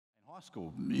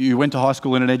school. You went to high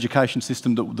school in an education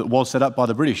system that was set up by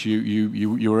the British.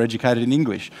 You were educated in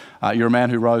English. You're a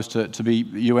man who rose to be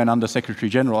UN Under-Secretary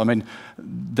General. I mean,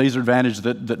 these are advantages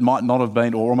that might not have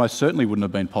been, or almost certainly wouldn't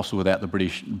have been possible without the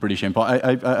British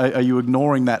Empire. Are you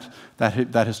ignoring that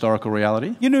historical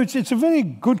reality? You know, it's a very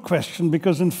good question,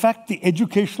 because in fact the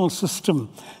educational system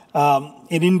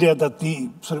in India that the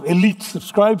sort of elite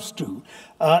subscribes to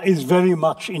is very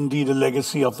much indeed a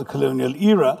legacy of the colonial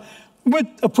era, with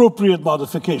appropriate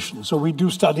modifications. So we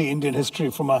do study Indian history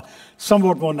from a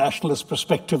somewhat more nationalist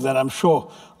perspective than I'm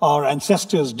sure our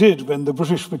ancestors did when the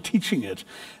British were teaching it.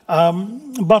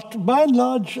 But by and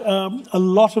large, a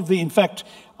lot of in fact,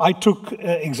 I took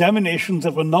examinations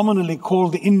that were nominally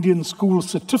called the Indian School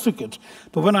Certificate,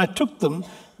 but when I took them,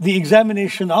 the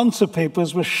examination answer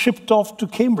papers were shipped off to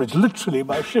Cambridge, literally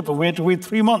by ship, and we had to wait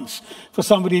 3 months for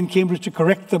somebody in Cambridge to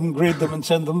correct them, grade them, and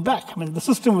send them back. I mean, the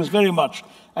system was very much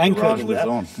anchored in that.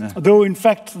 Yeah. Though, in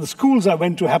fact, the schools I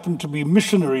went to happened to be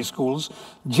missionary schools,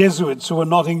 Jesuits who were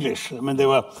not English. I mean, they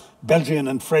were Belgian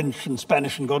and French and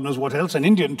Spanish and God knows what else, and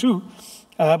Indian too,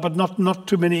 but not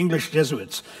too many English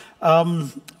Jesuits.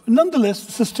 Nonetheless,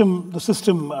 the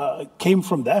system came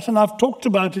from that, and I've talked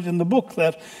about it in the book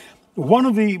that one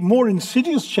of the more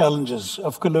insidious challenges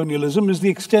of colonialism is the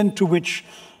extent to which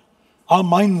our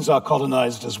minds are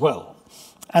colonized as well.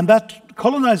 And that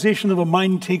colonization of a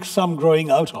mind takes some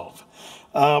growing out of.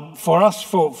 For us,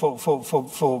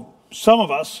 for some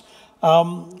of us,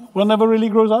 one never really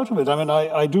grows out of it. I mean,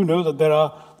 I do know that there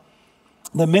are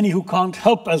many who can't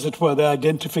help, as it were, their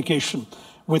identification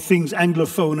with things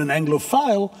Anglophone and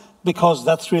Anglophile, because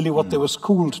that's really what they were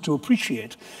schooled to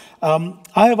appreciate.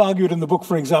 I have argued in the book,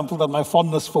 for example, that my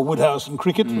fondness for Woodhouse and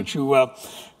cricket, which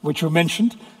you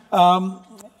mentioned,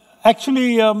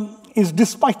 actually is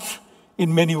despite,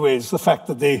 in many ways, the fact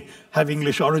that they have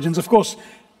English origins. Of course,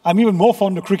 I'm even more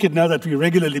fond of cricket now that we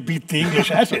regularly beat the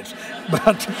English at it.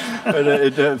 But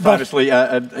famously,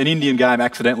 an Indian game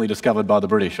accidentally discovered by the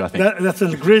British, I think. That's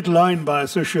a great line by a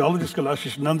sociologist called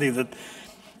Ashish Nandi, that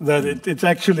it's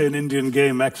actually an Indian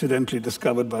game accidentally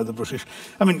discovered by the British.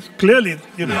 I mean, clearly,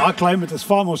 you know, our climate is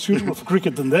far more suitable for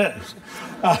cricket than theirs,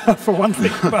 for one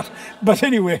thing. But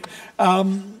anyway,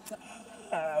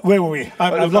 where were we?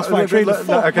 I've lost my train of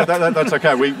thought. Okay, that's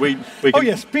okay. We can... Oh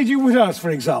yes, P.G. Woodhouse,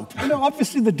 for example. You know,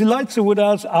 obviously the delights of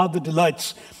Woodhouse are the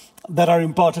delights that are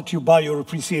imparted to you by your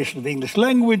appreciation of the English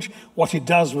language, what it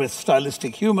does with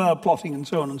stylistic humor, plotting, and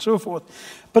so on and so forth.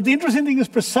 But the interesting thing is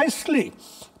precisely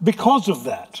because of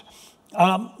that,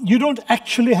 you don't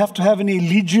actually have to have any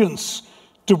allegiance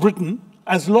to Britain,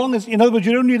 as long as, in other words,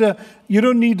 the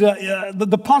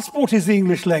passport is the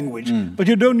English language, but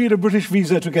you don't need a British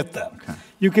visa to get there. Okay.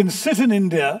 You can sit in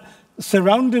India,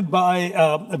 surrounded by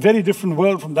a very different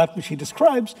world from that which he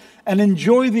describes, and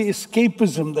enjoy the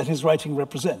escapism that his writing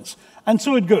represents. And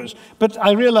so it goes. But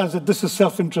I realize that this is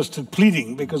self-interested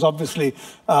pleading, because obviously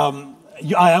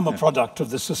I am a product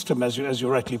of the system, as you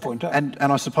rightly point out. And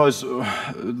I suppose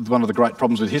one of the great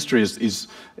problems with history is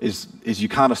you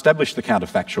can't establish the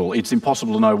counterfactual. It's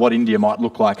impossible to know what India might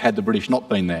look like had the British not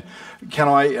been there. Can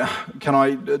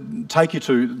I take you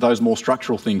to those more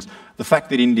structural things? The fact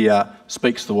that India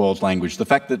speaks the world's language, the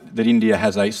fact that India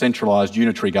has a centralised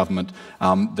unitary government,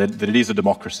 that it is a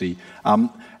democracy.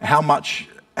 How much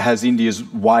has India's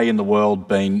way in the world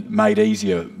been made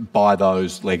easier by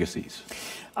those legacies?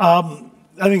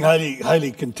 I think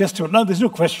highly contestable. Now, there's no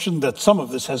question that some of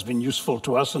this has been useful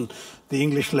to us, and the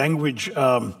English language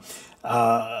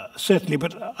certainly.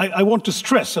 But I want to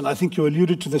stress, and I think you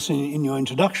alluded to this in your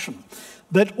introduction,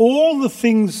 that all the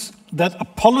things that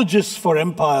apologists for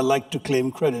empire like to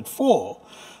claim credit for,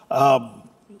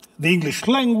 the English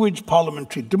language,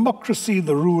 parliamentary democracy,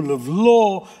 the rule of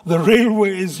law, the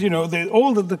railways, you know,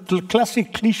 all the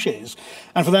classic cliches,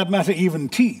 and for that matter, even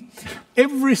tea.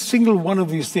 Every single one of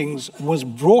these things was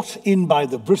brought in by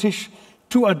the British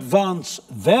to advance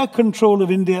their control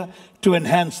of India, to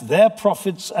enhance their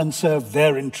profits and serve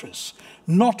their interests.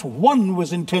 Not one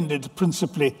was intended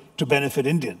principally to benefit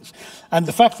Indians. And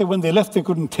the fact that when they left, they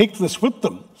couldn't take this with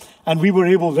them, and we were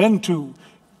able then to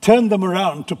turn them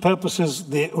around to purposes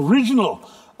the original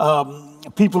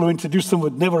people who introduced them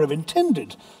would never have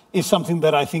intended, is something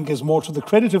that I think is more to the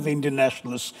credit of the Indian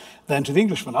nationalists than to the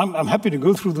Englishmen. I'm happy to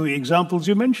go through the examples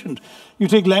you mentioned. You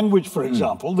take language, for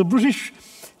example. The British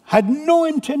had no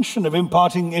intention of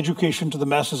imparting education to the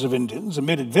masses of Indians and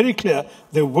made it very clear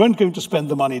they weren't going to spend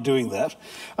the money doing that.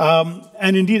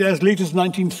 And indeed, as late as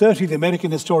 1930, the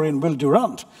American historian Will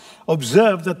Durant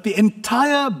observed that the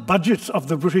entire budget of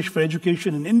the British for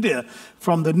education in India,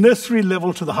 from the nursery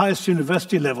level to the highest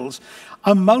university levels,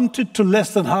 amounted to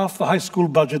less than half the high school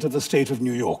budget of the state of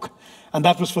New York. And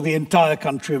that was for the entire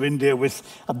country of India, with,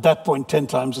 at that point, 10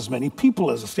 times as many people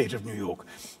as the state of New York.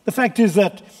 The fact is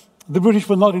that the British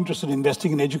were not interested in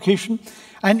investing in education,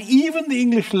 and even the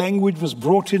English language was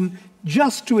brought in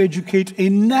just to educate a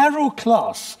narrow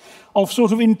class of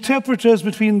sort of interpreters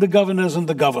between the governors and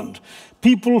the governed,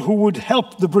 people who would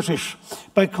help the British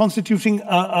by constituting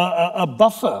a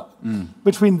buffer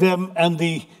between them and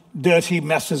the dirty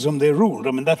masses whom they ruled.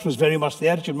 I mean, that was very much the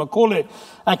attitude. Macaulay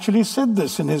actually said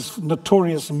this in his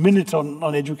notorious minute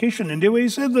on education in India, where he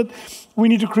said that we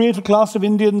need to create a class of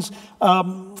Indians,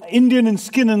 Indian in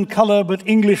skin and color, but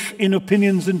English in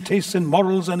opinions and tastes and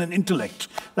morals and in intellect.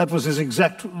 That was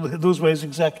those were his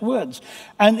exact words.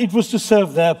 And it was to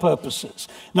serve their purposes.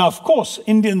 Now, of course,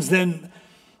 Indians then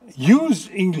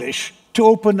used English to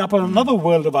open up another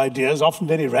world of ideas, often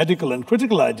very radical and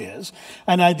critical ideas,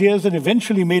 and ideas that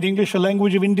eventually made English a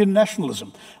language of Indian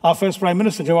nationalism. Our first Prime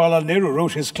Minister, Jawaharlal Nehru,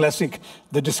 wrote his classic,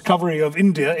 The Discovery of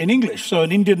India, in English. So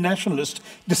an Indian nationalist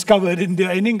discovered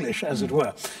India in English, as it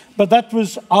were. But that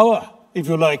was our, if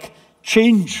you like,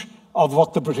 change of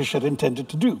what the British had intended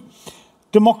to do.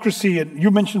 Democracy, and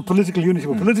you mentioned political unity,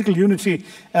 but political unity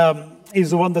is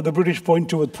the one that the British point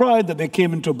to with pride, that they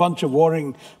came into a bunch of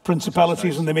warring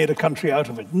principalities and they made a country out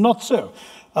of it. Not so.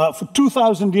 For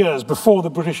 2,000 years before the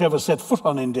British ever set foot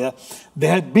on India,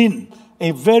 there had been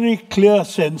a very clear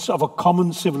sense of a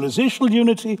common civilizational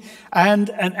unity and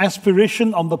an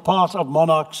aspiration on the part of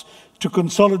monarchs to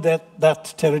consolidate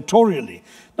that territorially.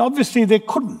 Now, obviously, they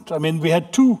couldn't. I mean, we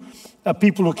had two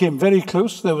people who came very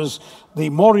close. There was the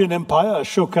Mauryan Empire,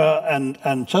 Ashoka and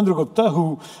Chandragupta,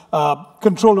 who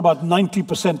controlled about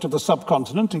 90% of the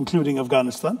subcontinent, including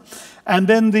Afghanistan. And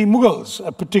then the Mughals,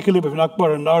 particularly between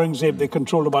Akbar and Aurangzeb, they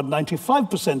controlled about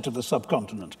 95% of the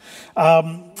subcontinent.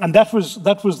 And that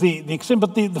was the extent.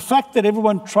 But the fact that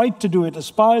everyone tried to do it,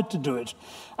 aspired to do it,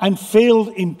 and failed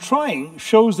in trying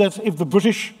shows that if the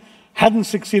British hadn't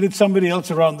succeeded, somebody else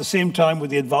around the same time with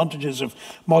the advantages of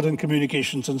modern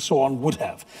communications and so on would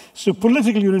have. So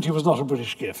political unity was not a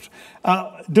British gift.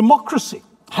 Democracy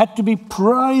had to be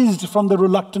prized from the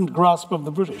reluctant grasp of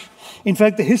the British. In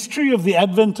fact, the history of the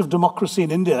advent of democracy in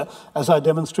India, as I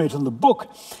demonstrate in the book,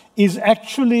 is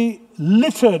actually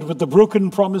littered with the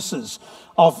broken promises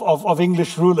of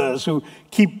English rulers who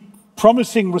keep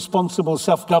promising responsible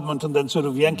self-government and then sort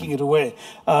of yanking it away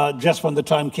just when the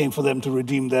time came for them to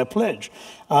redeem their pledge.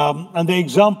 And the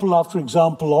example after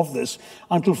example of this,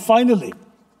 until finally,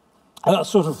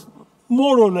 sort of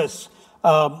more or less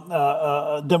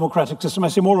democratic system. I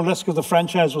say more or less because the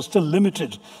franchise was still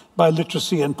limited by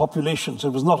literacy and population, so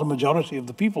it was not a majority of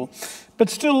the people. But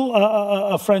still,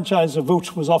 a franchise, a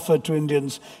vote was offered to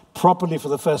Indians properly for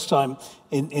the first time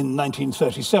in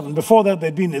 1937. Before that,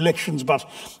 there'd been elections, but,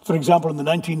 for example, in the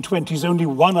 1920s, only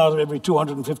 1 out of every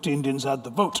 250 Indians had the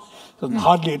vote. So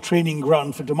hardly a training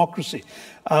ground for democracy.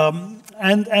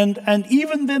 And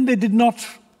even then, they did not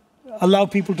allow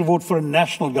people to vote for a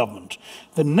national government.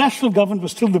 The national government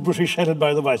was still the British, headed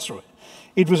by the Viceroy.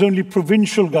 It was only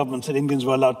provincial governments that Indians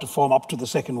were allowed to form up to the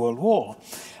Second World War.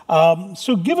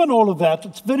 So given all of that,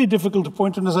 it's very difficult to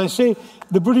point. And as I say,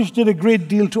 the British did a great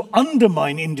deal to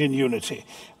undermine Indian unity.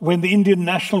 When the Indian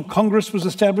National Congress was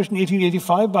established in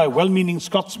 1885 by a well-meaning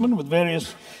Scotsman with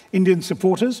various Indian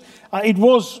supporters, it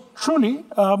was truly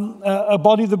a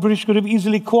body the British could have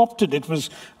easily co-opted. It was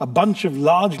a bunch of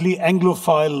largely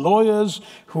Anglophile lawyers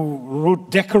who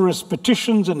wrote decorous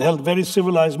petitions and held very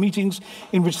civilized meetings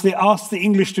in which they asked the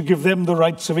English to give them the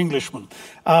rights of Englishmen.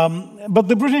 But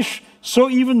the British saw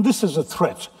even this as a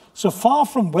threat. So far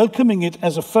from welcoming it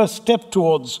as a first step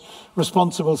towards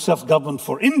responsible self-government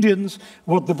for Indians,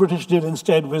 what the British did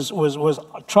instead was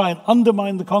try and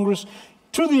undermine the Congress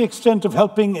to the extent of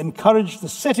helping encourage the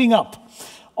setting up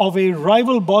of a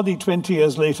rival body 20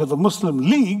 years later, the Muslim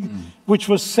League, which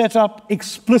was set up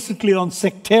explicitly on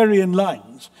sectarian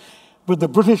lines, with the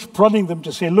British prodding them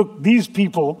to say, look, these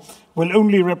people will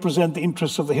only represent the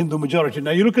interests of the Hindu majority.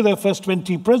 Now, you look at their first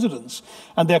 20 presidents,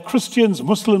 and they're Christians,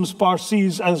 Muslims,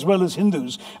 Parsis, as well as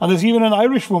Hindus. And there's even an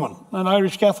Irish woman, an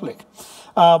Irish Catholic,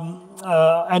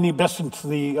 Annie Besant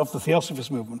of the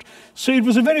Theosophist movement. So it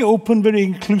was a very open, very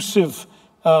inclusive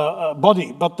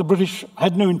body, but the British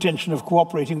had no intention of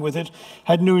cooperating with it,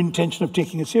 had no intention of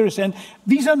taking it serious. And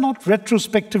these are not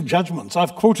retrospective judgments.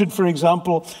 I've quoted, for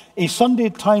example, a Sunday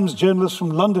Times journalist from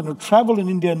London who traveled in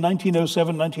India in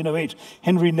 1907, 1908,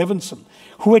 Henry Nevinson,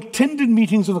 who attended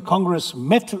meetings of the Congress,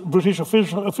 met British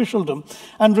officialdom,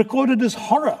 and recorded his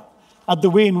horror at the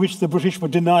way in which the British were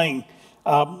denying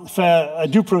fair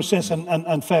due process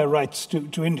and fair rights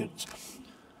to Indians.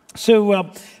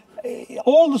 So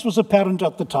all this was apparent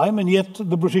at the time, and yet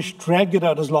the British dragged it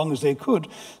out as long as they could.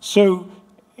 So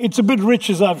it's a bit rich,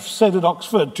 as I've said at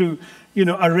Oxford, to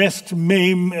arrest,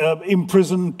 maim,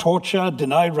 imprison, torture,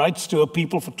 deny rights to a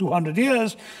people for 200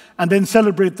 years, and then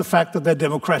celebrate the fact that they're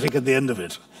democratic at the end of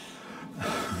it.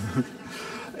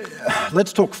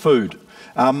 Let's talk food.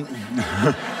 One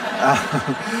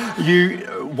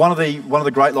of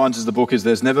the great lines of the book is,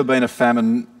 "There's never been a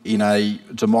famine in a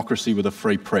democracy with a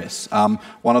free press."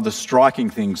 One of the striking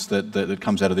things that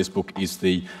comes out of this book is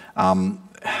the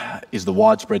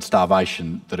widespread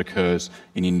starvation that occurs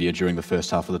in India during the first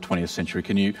half of the 20th century.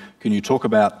 Can you talk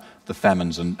about the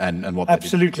famines and what they did?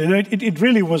 Absolutely. No, it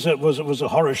really was a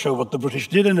horror show what the British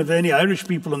did, and if there are any Irish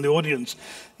people in the audience,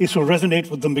 this will resonate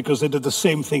with them because they did the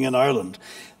same thing in Ireland.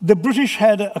 The British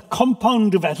had a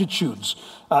compound of attitudes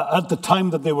at the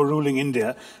time that they were ruling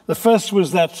India. The first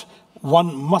was that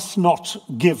one must not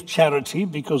give charity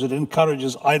because it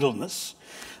encourages idleness.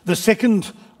 The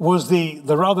second was the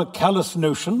rather callous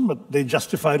notion, but they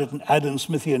justified it in Adam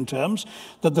Smithian terms,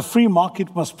 that the free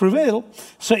market must prevail.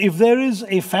 So if there is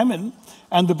a famine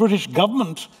and the British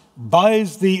government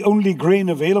buys the only grain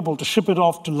available to ship it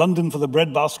off to London for the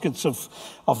bread baskets of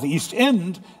the East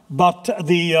End, but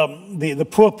the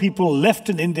poor people left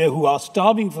in India who are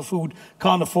starving for food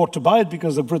can't afford to buy it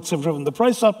because the Brits have driven the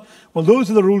price up. Well,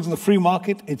 those are the rules of the free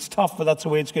market. It's tough, but that's the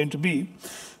way it's going to be.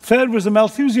 Third was the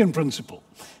Malthusian principle,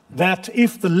 that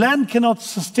if the land cannot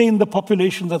sustain the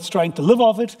population that's trying to live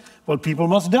off it, well, people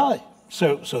must die.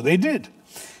 So they did.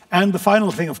 And the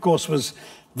final thing, of course, was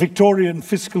Victorian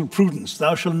fiscal prudence.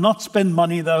 Thou shalt not spend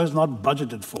money thou hast not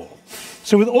budgeted for.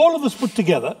 So with all of this put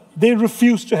together, they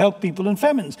refused to help people in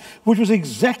famines, which was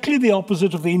exactly the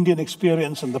opposite of the Indian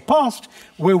experience in the past,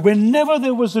 where whenever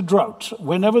there was a drought,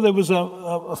 whenever there was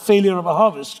a failure of a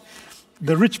harvest,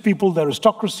 the rich people, the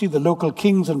aristocracy, the local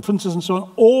kings and princes and so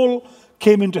on, all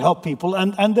came in to help people.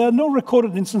 And there are no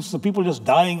recorded instances of people just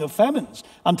dying of famines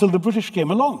until the British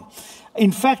came along.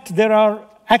 In fact, there are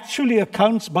actually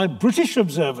accounts by British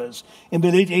observers in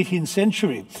the late 18th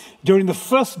century during the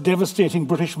first devastating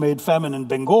British-made famine in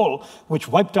Bengal, which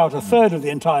wiped out a third of the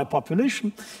entire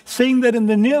population, saying that in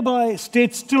the nearby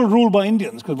states still ruled by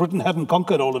Indians, because Britain hadn't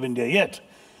conquered all of India yet,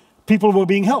 people were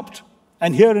being helped.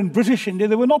 And here in British India,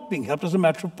 they were not being helped as a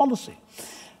matter of policy.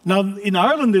 Now, in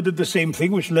Ireland, they did the same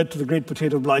thing, which led to the Great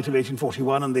Potato Blight of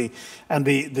 1841 and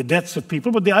the deaths of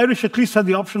people. But the Irish at least had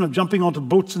the option of jumping onto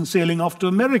boats and sailing off to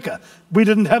America. We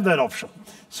didn't have that option.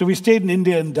 So we stayed in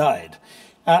India and died.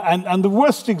 And the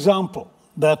worst example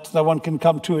that one can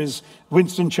come to is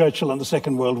Winston Churchill and the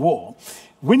Second World War.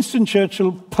 Winston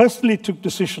Churchill personally took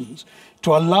decisions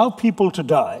to allow people to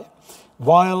die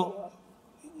while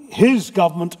his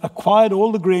government acquired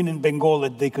all the grain in Bengal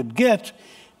that they could get,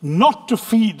 not to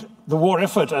feed the war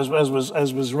effort, as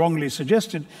was wrongly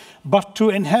suggested, but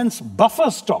to enhance buffer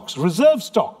stocks, reserve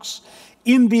stocks,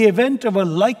 in the event of a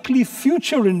likely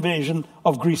future invasion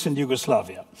of Greece and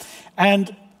Yugoslavia.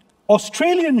 And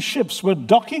Australian ships were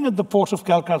docking at the port of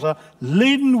Calcutta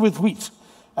laden with wheat.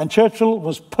 And Churchill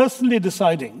was personally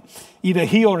deciding, either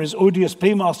he or his odious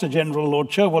Paymaster General,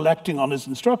 Lord Cherwell, acting on his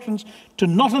instructions, to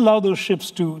not allow those ships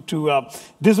to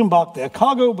disembark their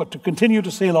cargo, but to continue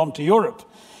to sail on to Europe.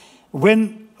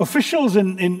 When officials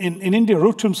in India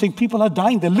wrote to him saying, people are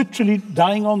dying, they're literally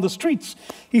dying on the streets,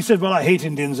 he said, well, I hate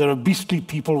Indians. They're a beastly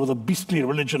people with a beastly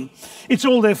religion. It's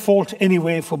all their fault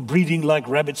anyway for breeding like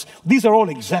rabbits. These are all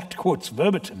exact quotes,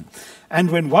 verbatim.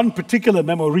 And when one particular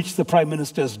memo reached the Prime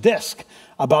Minister's desk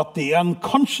about the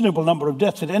unconscionable number of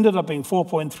deaths, it ended up being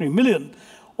 4.3 million.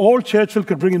 All Churchill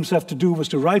could bring himself to do was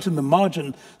to write in the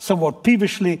margin, somewhat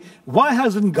peevishly, why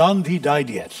hasn't Gandhi died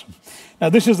yet? Now,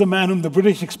 this is the man whom the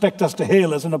British expect us to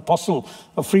hail as an apostle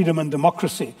of freedom and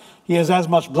democracy. He has as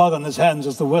much blood on his hands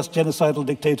as the worst genocidal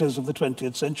dictators of the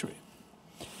 20th century.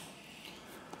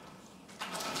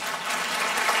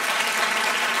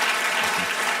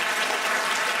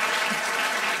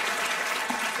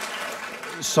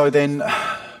 So then,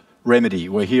 remedy.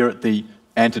 We're here at the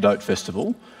Antidote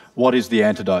Festival. What is the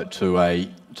antidote to a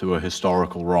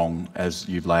historical wrong, as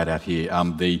you've laid out here?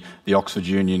 The Oxford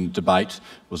Union debate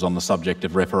was on the subject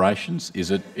of reparations.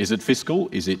 Is it fiscal?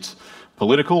 Is it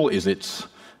political? Is it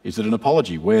Is it an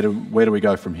apology? Where do we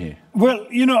go from here? Well,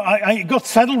 you know, I got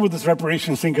saddled with this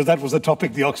reparations thing because that was the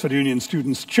topic the Oxford Union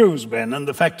students chose, Ben. And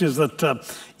the fact is that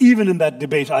even in that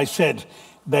debate, I said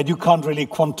that you can't really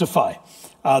quantify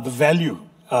the value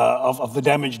of the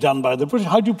damage done by the British.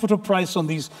 How do you put a price on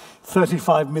these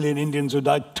 35 million Indians who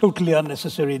died totally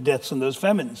unnecessary deaths in those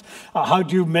famines? How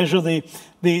do you measure the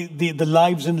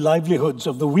lives and livelihoods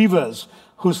of the weavers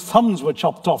whose thumbs were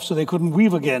chopped off so they couldn't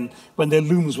weave again when their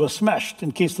looms were smashed?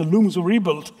 In case the looms were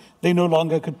rebuilt, they no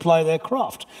longer could ply their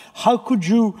craft. How could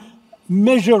you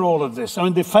measure all of this? I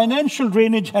mean, the financial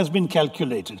drainage has been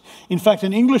calculated. In fact,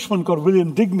 an Englishman called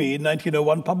William Digby in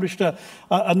 1901 published a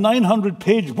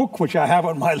 900-page book, which I have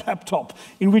on my laptop,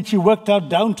 in which he worked out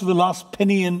down to the last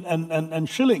penny and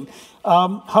shilling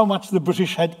how much the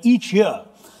British had each year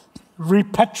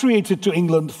repatriated to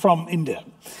England from India.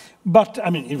 But, I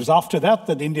mean, it was after that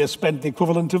that India spent the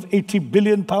equivalent of 80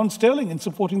 billion pounds sterling in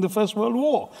supporting the First World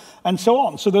War, and so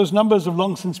on. So those numbers have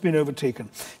long since been overtaken.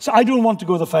 So I don't want to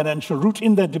go the financial route.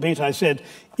 In that debate, I said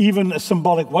even a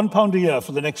symbolic £1 a year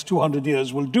for the next 200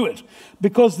 years will do it.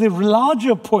 Because the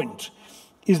larger point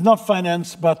is not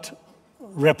finance, but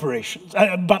reparations,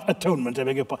 but atonement, I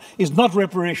beg your pardon. Is not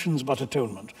reparations, but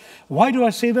atonement. Why do I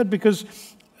say that? Because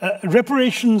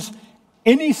reparations,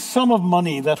 any sum of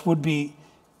money that would be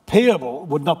payable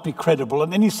would not be credible,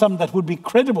 and any sum that would be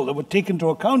credible, that would take into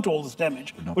account all this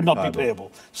damage, would not be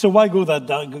payable. So why go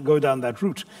down that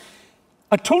route?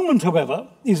 Atonement, however,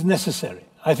 is necessary.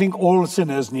 I think all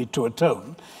sinners need to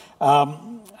atone.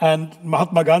 And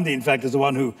Mahatma Gandhi, in fact, is the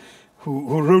one who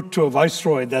wrote to a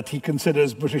viceroy that he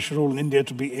considers British rule in India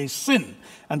to be a sin.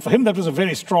 And for him, that was a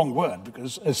very strong word,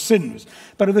 because a sin was.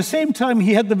 But at the same time,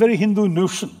 he had the very Hindu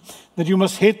notion that you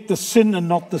must hate the sin and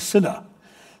not the sinner.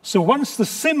 So once the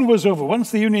sin was over, once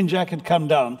the Union Jack had come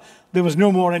down, there was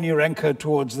no more any rancor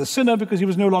towards the sinner because he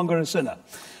was no longer a sinner.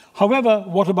 However,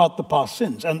 what about the past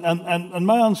sins? And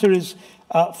my answer is,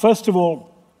 first of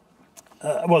all,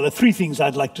 well, there are three things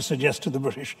I'd like to suggest to the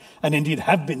British, and indeed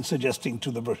have been suggesting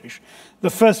to the British. The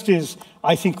first is,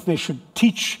 I think they should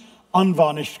teach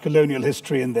unvarnished colonial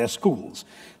history in their schools.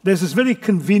 There's this very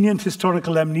convenient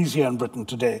historical amnesia in Britain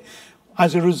today,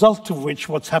 as a result of which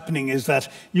what's happening is that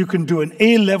you can do an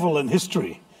A-level in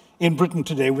history in Britain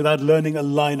today without learning a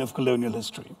line of colonial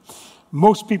history.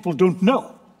 Most people don't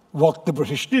know what the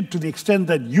British did, to the extent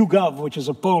that YouGov, which is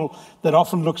a poll that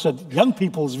often looks at young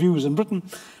people's views in Britain,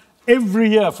 every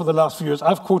year for the last few years,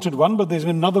 I've quoted one, but there's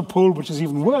been another poll which is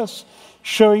even worse,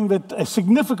 showing that a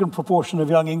significant proportion of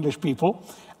young English people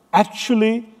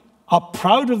actually are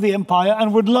proud of the empire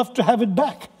and would love to have it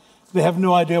back. They have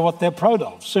no idea what they're proud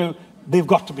of. So they've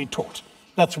got to be taught.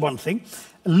 That's one thing.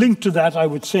 Linked to that, I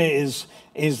would say, is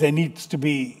there needs to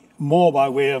be more by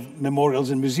way of memorials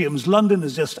and museums. London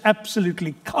is just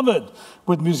absolutely covered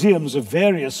with museums of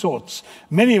various sorts,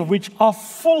 many of which are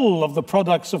full of the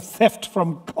products of theft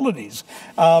from colonies.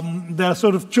 They're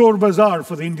sort of chor bazaar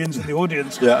for the Indians in the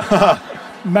audience,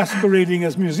 masquerading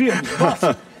as museums.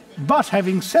 But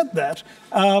having said that,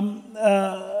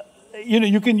 you know,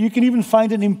 you can even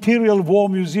find an imperial war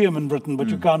museum in Britain, but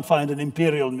you can't find an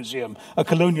imperial museum, a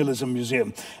colonialism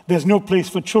museum. There's no place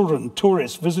for children,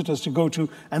 tourists, visitors to go to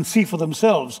and see for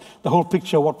themselves the whole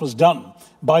picture of what was done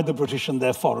by the British and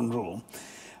their foreign rule.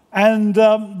 And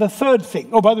the third thing,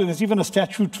 oh, by the way, there's even a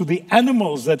statue to the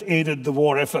animals that aided the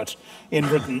war effort in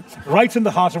Britain, right in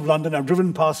the heart of London. I've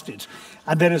driven past it.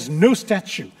 And there is no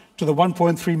statue to the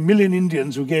 1.3 million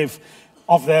Indians who gave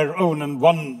of their own and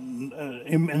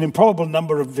an improbable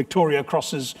number of Victoria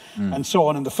Crosses and so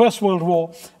on in the First World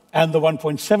War, and the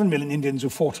 1.7 million Indians who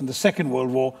fought in the Second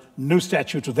World War. No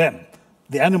statue to them.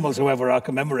 The animals, however, are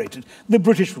commemorated. The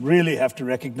British really have to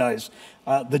recognize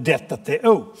the debt that they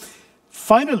owe.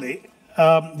 Finally,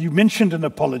 you mentioned an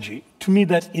apology. To me,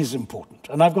 that is important.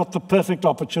 And I've got the perfect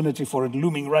opportunity for it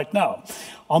looming right now.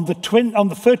 On the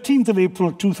 13th of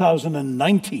April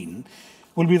 2019,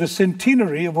 will be the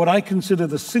centenary of what I consider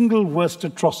the single worst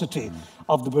atrocity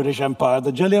of the British Empire,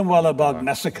 the Jallianwala Bagh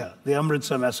massacre, the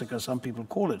Amritsar massacre, some people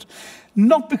call it.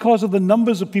 Not because of the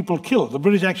numbers of people killed. The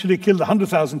British actually killed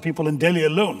 100,000 people in Delhi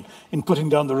alone in putting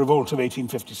down the revolt of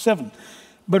 1857.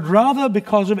 But rather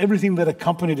because of everything that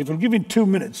accompanied it. We'll give you 2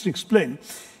 minutes to explain.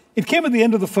 It came at the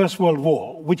end of the First World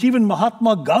War, which even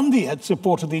Mahatma Gandhi had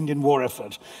supported the Indian war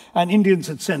effort. And Indians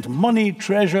had sent money,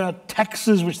 treasure,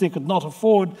 taxes which they could not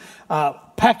afford,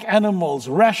 pack animals,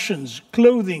 rations,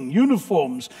 clothing,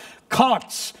 uniforms,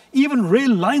 carts, even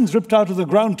rail lines ripped out of the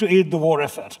ground to aid the war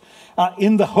effort,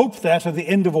 in the hope that at the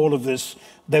end of all of this,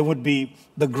 there would be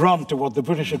the grant of what the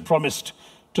British had promised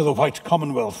to the white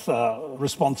Commonwealth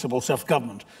responsible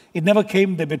self-government. It never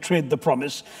came. They betrayed the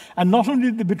promise. And not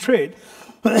only did they betray it,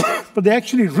 but they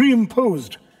actually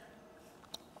reimposed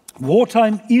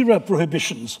wartime era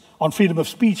prohibitions on freedom of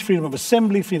speech, freedom of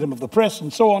assembly, freedom of the press,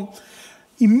 and so on.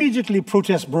 Immediately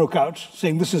protests broke out,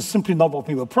 saying this is simply not what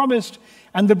we were promised.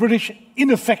 And the British, in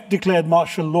effect, declared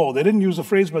martial law. They didn't use the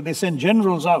phrase, but they sent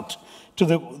generals out to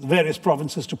the various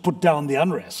provinces to put down the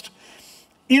unrest.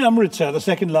 In Amritsar, the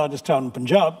second largest town in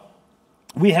Punjab,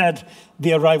 we had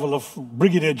the arrival of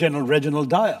Brigadier General Reginald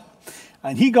Dyer.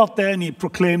 And he got there and he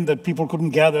proclaimed that people couldn't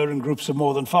gather in groups of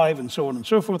more than 5 and so on and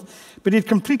so forth. But he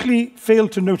completely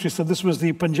failed to notice that this was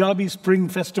the Punjabi Spring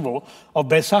Festival of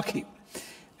Baisakhi.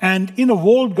 And in a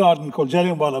walled garden called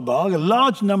Jallianwala Bagh, a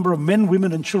large number of men,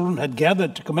 women, and children had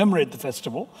gathered to commemorate the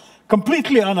festival,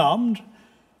 completely unarmed.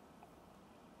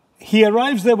 He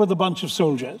arrives there with a bunch of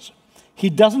soldiers. He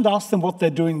doesn't ask them what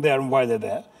they're doing there and why they're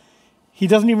there. He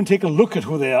doesn't even take a look at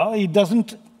who they are. He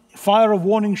doesn't fire a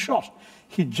warning shot.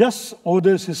 He just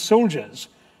orders his soldiers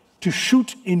to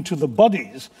shoot into the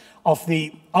bodies of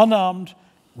the unarmed,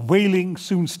 wailing,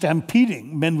 soon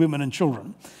stampeding men, women, and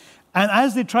children. And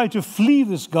as they try to flee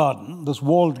this garden, this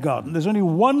walled garden, there's only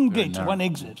one gate, one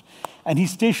exit. And he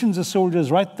stations the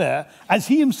soldiers right there, as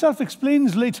he himself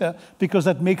explains later, because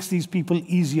that makes these people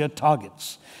easier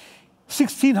targets.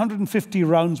 1,650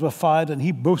 rounds were fired, and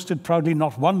he boasted proudly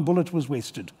not one bullet was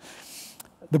wasted.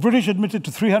 The British admitted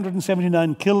to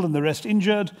 379 killed and the rest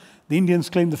injured. The Indians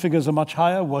claimed the figures are much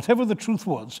higher. Whatever the truth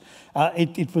was,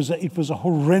 it was a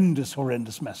horrendous,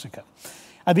 horrendous massacre.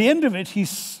 At the end of it, he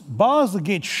bars the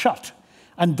gate shut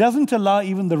and doesn't allow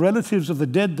even the relatives of the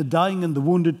dead, the dying, and the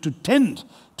wounded to tend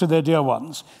to their dear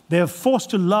ones. They are forced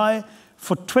to lie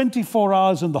for 24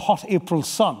 hours in the hot April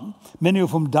sun, many of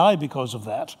whom die because of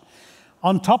that.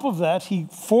 On top of that, he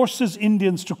forces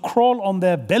Indians to crawl on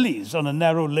their bellies on a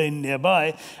narrow lane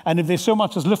nearby, and if they so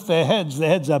much as lift their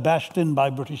heads are bashed in by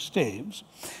British staves.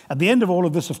 At the end of all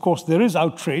of this, of course, there is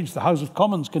outrage. The House of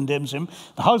Commons condemns him.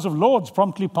 The House of Lords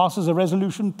promptly passes a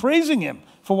resolution praising him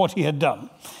for what he had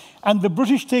done. And the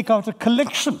British take out a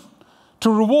collection to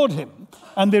reward him,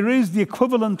 and they raise the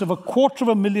equivalent of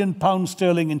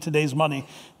 £250,000 in today's money,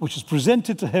 which is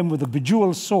presented to him with a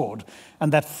bejeweled sword,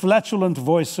 and that flatulent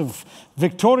voice of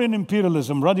Victorian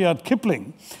imperialism, Rudyard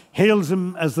Kipling, hails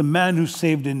him as the man who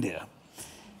saved India.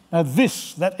 Now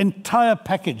that entire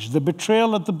package, the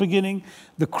betrayal at the beginning,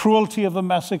 the cruelty of the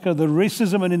massacre, the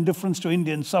racism and indifference to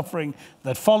Indian suffering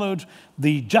that followed,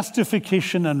 the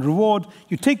justification and reward,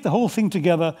 you take the whole thing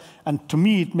together, and to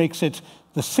me it makes it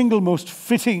the single most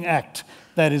fitting act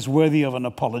that is worthy of an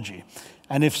apology.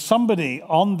 And if somebody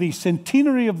on the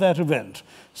centenary of that event,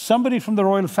 somebody from the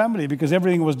royal family, because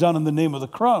everything was done in the name of the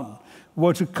crown,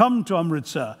 were to come to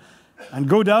Amritsar and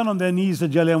go down on their knees at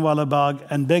Jallianwala Bagh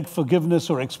and beg forgiveness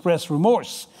or express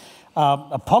remorse,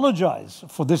 apologize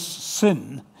for this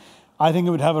sin, I think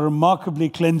it would have a remarkably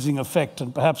cleansing effect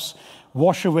and perhaps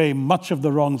wash away much of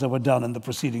the wrongs that were done in the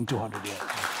preceding 200 years.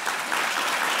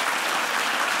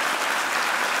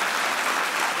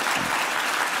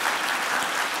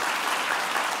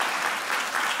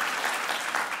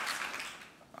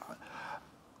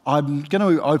 I'm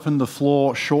going to open the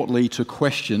floor shortly to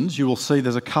questions. You will see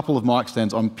there's a couple of mic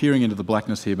stands. I'm peering into the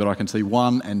blackness here, but I can see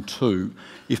 1 and 2.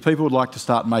 If people would like to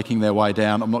start making their way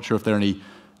down, I'm not sure if there are any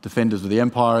defenders of the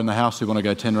empire in the house who want to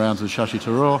go 10 rounds with Shashi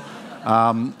Tharoor.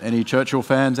 Any Churchill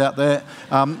fans out there?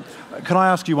 Can I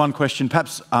ask you one question,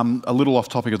 perhaps a little off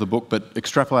topic of the book, but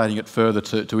extrapolating it further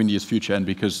to India's future, and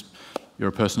because you're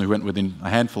a person who went within a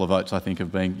handful of votes, I think,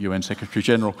 of being UN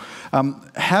Secretary-General.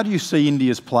 How do you see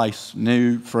India's place,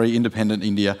 new, free, independent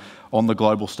India, on the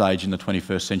global stage in the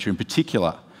 21st century? In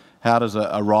particular, how does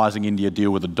a rising India deal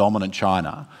with a dominant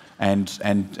China? And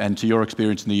to your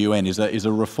experience in the UN, is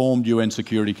a reformed UN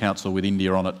Security Council with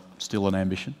India on it still an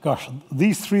ambition? Gosh,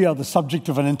 these three are the subject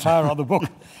of an entire other book.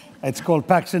 It's called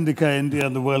Pax Indica, India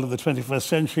and the World of the 21st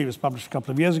Century. It was published a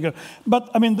couple of years ago. But,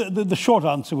 I mean, the short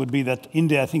answer would be that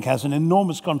India, I think, has an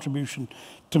enormous contribution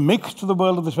to make to the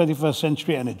world of the 21st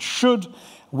century, and it should.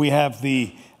 We have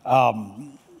the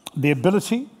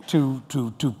ability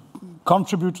to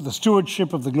contribute to the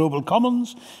stewardship of the global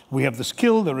commons. We have the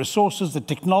skill, the resources, the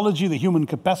technology, the human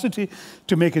capacity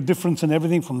to make a difference in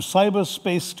everything from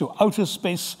cyberspace to outer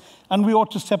space, and we ought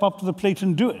to step up to the plate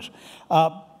and do it.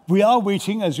 We are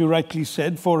waiting, as you rightly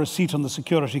said, for a seat on the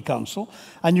Security Council.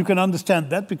 And you can understand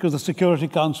that because the Security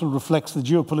Council reflects the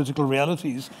geopolitical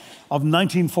realities of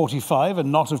 1945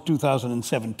 and not of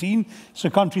 2017. So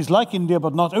countries like India,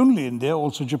 but not only India,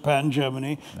 also Japan,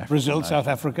 Germany, Brazil, South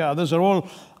Africa, others are all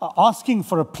asking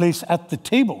for a place at the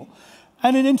table.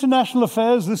 And in international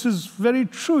affairs, this is very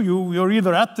true. You're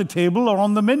either at the table or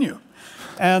on the menu.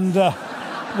 And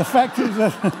the fact is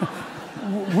that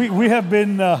we have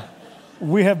been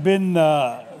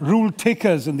rule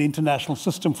takers in the international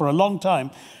system for a long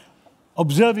time,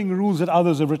 observing rules that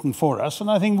others have written for us. And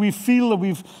I think we feel that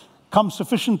we've come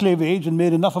sufficiently of age and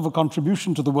made enough of a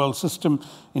contribution to the world system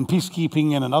in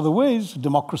peacekeeping and in other ways,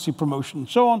 democracy promotion and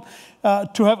so on,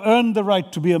 to have earned the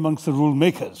right to be amongst the rule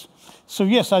makers. So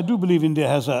yes, I do believe India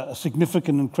has a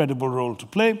significant and credible role to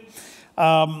play.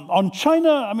 On China,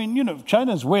 I mean,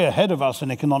 China is way ahead of us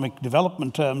in economic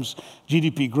development terms,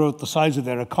 GDP growth, the size of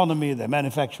their economy, their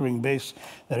manufacturing base,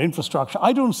 their infrastructure.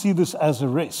 I don't see this as a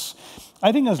race.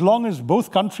 I think as long as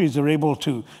both countries are able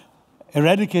to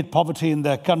eradicate poverty in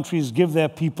their countries, give their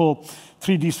people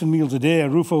 3 decent meals a day, a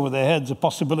roof over their heads, a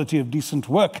possibility of decent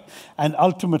work, and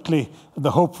ultimately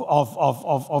the hope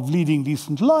of leading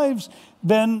decent lives,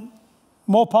 then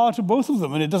more power to both of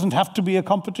them. And it doesn't have to be a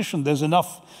competition. There's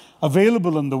enough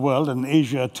available in the world, and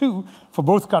Asia too, for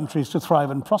both countries to thrive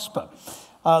and prosper.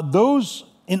 Those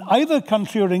in either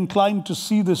country are inclined to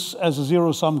see this as a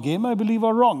zero-sum game, I believe,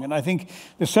 are wrong. And I think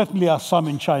there certainly are some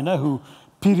in China who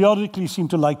periodically seem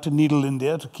to like to needle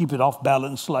India, to keep it off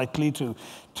balance slightly, to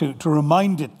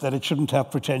remind it that it shouldn't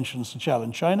have pretensions to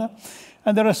challenge China.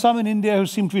 And there are some in India who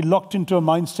seem to be locked into a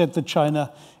mindset that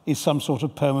China is some sort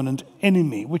of permanent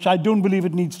enemy, which I don't believe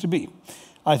it needs to be.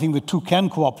 I think the two can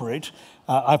cooperate.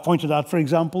 I pointed out, for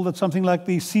example, that something like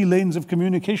the sea lanes of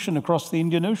communication across the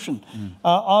Indian Ocean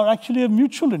are actually of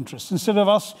mutual interest. Instead of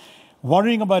us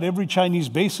worrying about every Chinese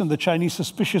base and the Chinese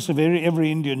suspicious of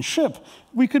every Indian ship,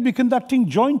 we could be conducting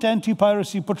joint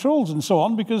anti-piracy patrols and so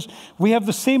on, because we have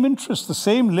the same interests. The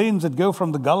same lanes that go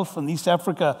from the Gulf and East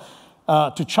Africa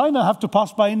to China have to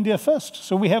pass by India first.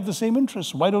 So we have the same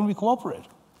interests. Why don't we cooperate?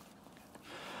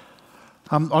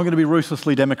 I'm going to be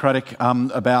ruthlessly democratic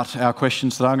about our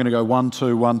questions today. I'm going to go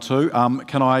 1-2, 1-2.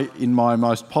 Can I, in my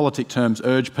most politic terms,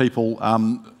 urge people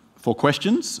for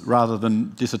questions rather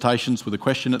than dissertations with a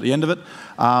question at the end of it?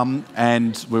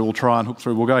 And we will try and hook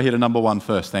through. We'll go here to number 1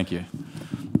 first. Thank you.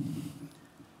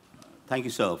 Thank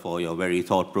you, sir, for your very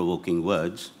thought-provoking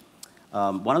words.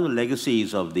 One of the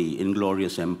legacies of the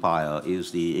Inglorious Empire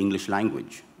is the English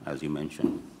language, as you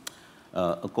mentioned.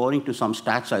 According to some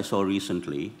stats I saw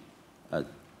recently,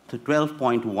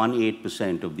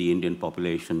 12.18% of the Indian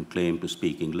population claim to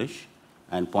speak English,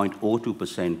 and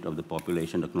 0.02% of the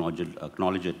population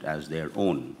acknowledge it as their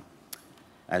own,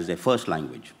 as their first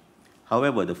language.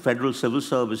 However, the Federal Civil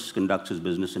Service conducts its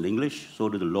business in English, so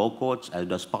do the law courts, as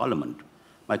does Parliament.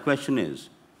 My question is,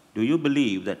 do you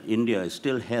believe that India is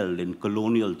still held in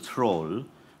colonial thrall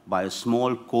by a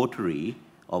small coterie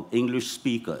of English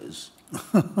speakers?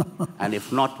 And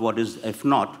if not, what is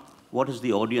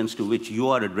the audience to which you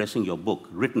are addressing your book,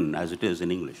 written as it is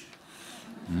in English?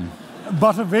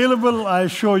 But available, I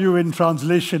assure you, in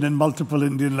translation in multiple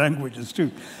Indian languages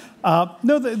too.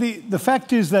 No, the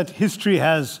fact is that history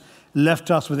has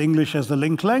left us with English as the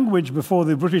link language. Before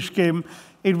the British came,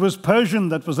 it was Persian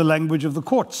that was the language of the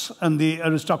courts and the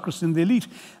aristocracy and the elite.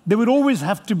 There would always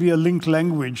have to be a link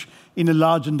language in a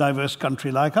large and diverse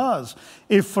country like ours.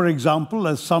 If, for example,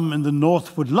 as some in the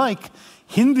north would like,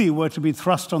 Hindi were to be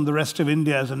thrust on the rest of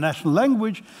India as a national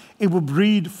language, it would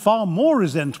breed far more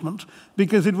resentment,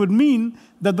 because it would mean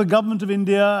that the government of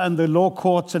India and the law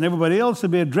courts and everybody else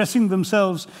would be addressing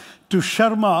themselves to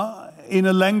Sharma in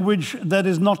a language that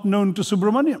is not known to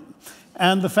Subramaniam.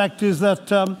 And the fact is that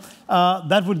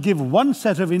that would give one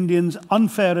set of Indians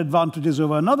unfair advantages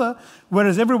over another,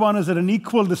 whereas everyone is at an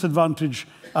equal disadvantage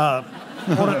or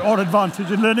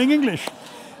advantage in learning English.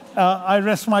 I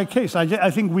rest my case.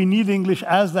 I think we need English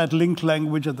as that linked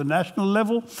language at the national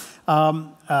level.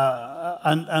 And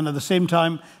at the same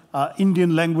time,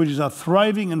 Indian languages are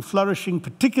thriving and flourishing,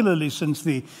 particularly since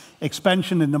the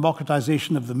expansion and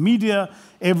democratization of the media.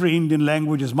 Every Indian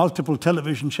language has multiple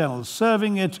television channels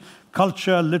serving it.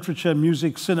 Culture, literature,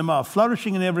 music, cinema are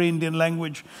flourishing in every Indian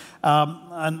language.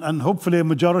 And hopefully a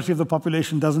majority of the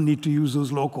population doesn't need to use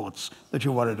those law courts that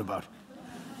you're worried about.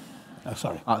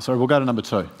 Sorry, we'll go to number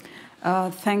 2.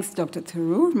 Thanks, Dr.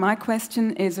 Tharoor. My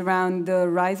question is around the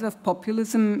rise of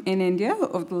populism in India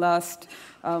over the last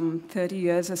 30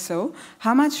 years or so.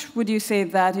 How much would you say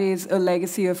that is a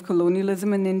legacy of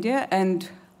colonialism in India, and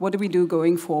what do we do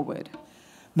going forward?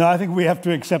 No, I think we have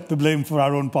to accept the blame for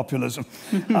our own populism.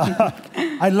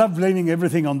 I love blaming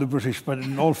everything on the British, but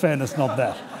in all fairness, not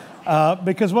that.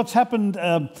 Because what's happened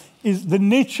is the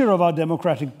nature of our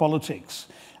democratic politics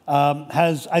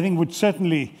would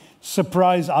certainly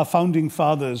surprise our founding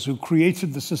fathers, who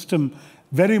created the system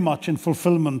very much in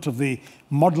fulfillment of the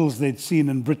models they'd seen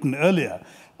in Britain earlier.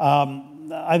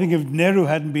 I think if Nehru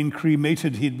hadn't been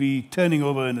cremated, he'd be turning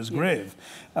over in his grave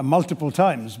multiple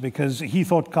times, because he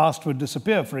thought caste would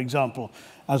disappear, for example.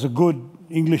 As a good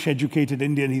English-educated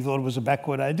Indian, he thought it was a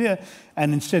backward idea.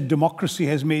 And instead, democracy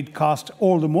has made caste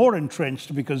all the more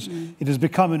entrenched because it has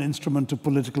become an instrument of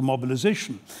political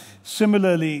mobilization.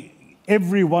 Similarly,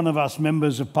 every one of us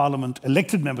members of parliament,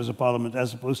 elected members of parliament,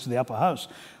 as opposed to the upper house,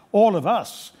 all of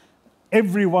us,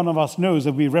 every one of us knows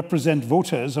that we represent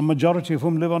voters, a majority of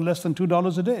whom live on less than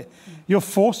 $2 a day. You're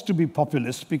forced to be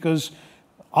populist because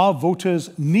our voters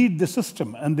need the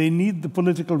system, and they need the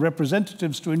political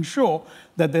representatives to ensure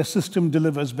that their system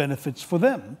delivers benefits for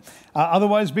them.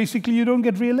 Otherwise, basically, you don't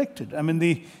get re-elected. I mean,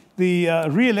 the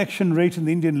re-election rate in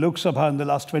the Indian Lok Sabha in the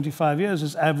last 25 years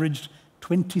has averaged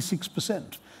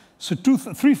 26%. So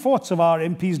three-fourths of our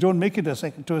MPs don't make it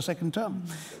to a second term.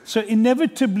 So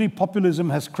inevitably, populism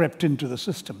has crept into the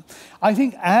system. I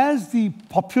think as the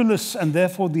populace, and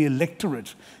therefore the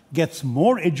electorate, gets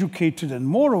more educated and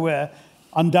more aware,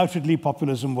 undoubtedly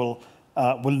populism will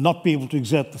not be able to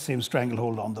exert the same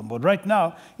stranglehold on them. But right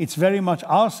now, it's very much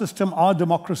our system, our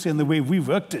democracy, and the way we've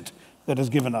worked it that has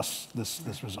given us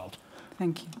this result.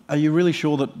 Thank you. Are you really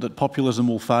sure that populism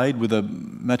will fade with a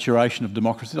maturation of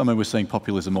democracy? I mean, we're seeing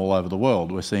populism all over the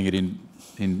world. We're seeing it in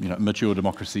mature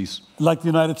democracies. Like the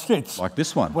United States. Like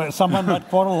this one. Where someone might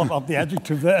quarrel about the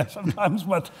adjective there sometimes,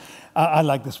 but I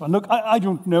like this one. Look, I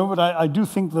don't know, but I do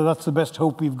think that that's the best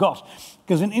hope we've got.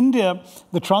 Because in India,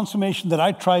 the transformation that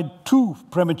I tried too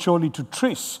prematurely to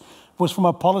trace was from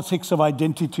a politics of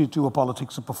identity to a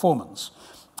politics of performance.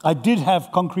 I did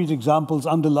have concrete examples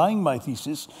underlying my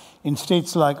thesis in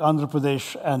states like Andhra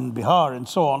Pradesh and Bihar and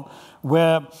so on,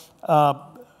 where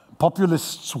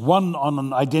populists won on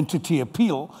an identity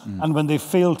appeal, and when they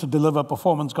failed to deliver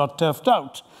performance, got turfed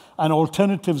out, and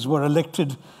alternatives were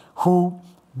elected who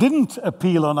didn't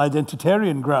appeal on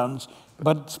identitarian grounds,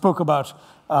 but spoke about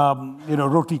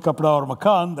roti, kapda, or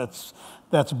makan.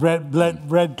 That's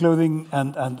bread, clothing,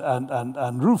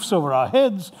 and roofs over our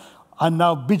heads. And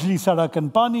now bijli, sadak,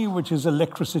 and pani, which is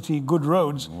electricity, good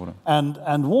roads,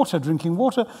 and water, drinking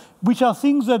water, which are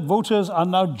things that voters are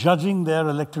now judging their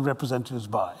elected representatives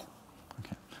by.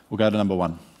 Okay. We'll go to number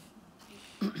one.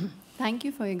 Thank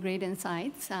you for your great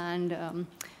insights, and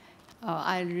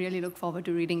I really look forward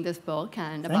to reading this book,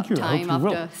 and about time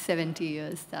after 70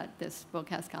 years that this book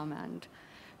has come, and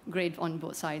great on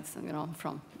both sides,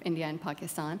 from India and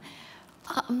Pakistan.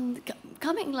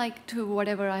 Coming to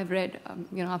whatever I've read,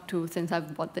 up to since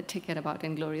I've bought the ticket about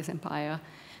Inglorious Empire,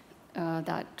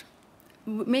 that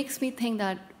makes me think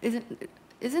that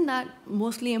isn't that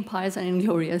mostly empires are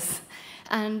inglorious,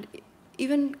 and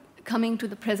even coming to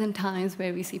the present times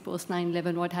where we see post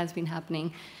 9/11 what has been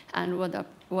happening, and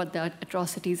what the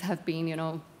atrocities have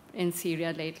been, in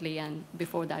Syria lately, and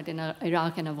before that in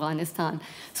Iraq and Afghanistan.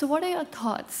 So what are your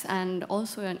thoughts, and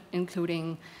also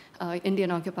including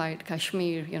Indian-occupied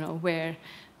Kashmir, where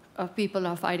people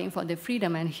are fighting for their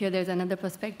freedom, and here there's another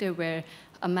perspective where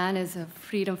a man is a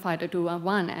freedom fighter to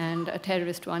one and a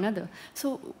terrorist to another.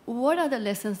 So what are the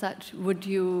lessons that would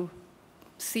you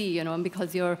see,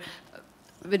 because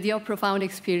with your profound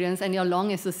experience and your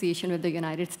long association with the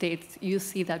United States, you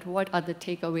see that what are the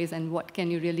takeaways, and what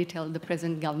can you really tell the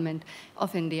present government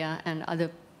of India and other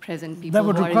present people that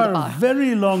would who require are in the a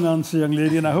very long answer, young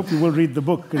lady, and I hope you will read the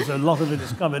book, because a lot of it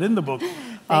is covered in the book.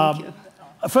 Thank you.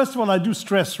 First of all, I do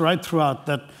stress right throughout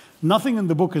that nothing in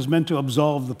the book is meant to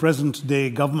absolve the present-day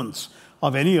governments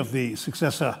of any of the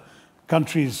successor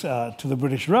countries to the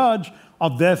British Raj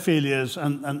of their failures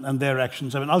and their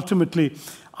actions. I mean, ultimately,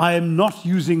 I am not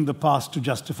using the past to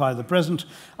justify the present.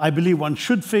 I believe one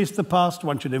should face the past,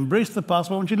 one should embrace the past,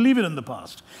 but one should leave it in the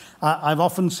past. I've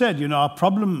often said, our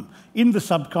problem in the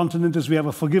subcontinent is we have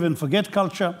a forgive and forget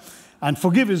culture, and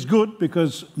forgive is good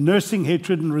because nursing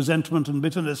hatred and resentment and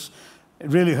bitterness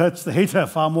really hurts the hater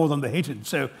far more than the hated,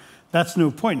 so that's no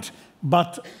point.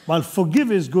 But while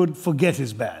forgive is good, forget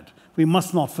is bad. We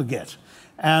must not forget.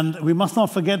 And we must not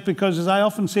forget, because as I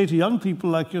often say to young people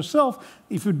like yourself,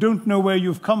 if you don't know where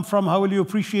you've come from, how will you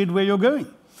appreciate where you're going?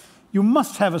 You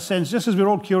must have a sense, just as we're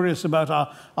all curious about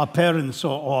our parents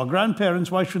or our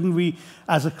grandparents, why shouldn't we,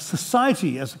 as a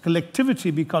society, as a collectivity,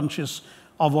 be conscious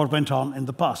of what went on in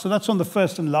the past? So that's on the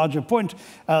first and larger point.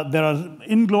 There are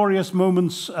inglorious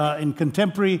moments in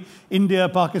contemporary India,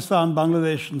 Pakistan,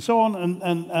 Bangladesh, and so on,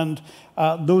 and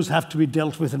those have to be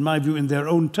dealt with, in my view, in their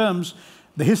own terms.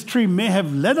 The history may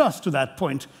have led us to that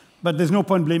point, but there's no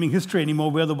point blaming history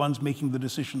anymore. We're the ones making the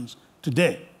decisions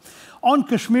today. On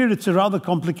Kashmir, it's a rather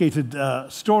complicated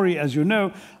story, as you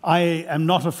know. I am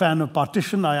not a fan of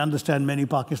partition. I understand many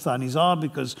Pakistanis are,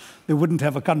 because they wouldn't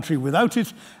have a country without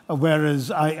it,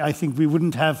 whereas I think we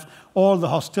wouldn't have all the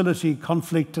hostility,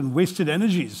 conflict, and wasted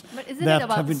energies. But isn't it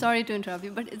about, sorry to interrupt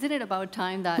you, but isn't it about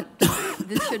time that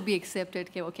this should be accepted?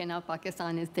 Okay, now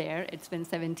Pakistan is there. It's been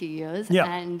 70 years.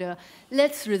 Yeah. And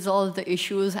let's resolve the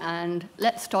issues and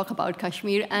let's talk about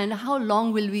Kashmir. And how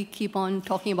long will we keep on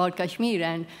talking about Kashmir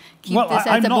and keep this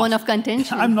as a bone of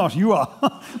contention? I'm not, you are.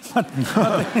 but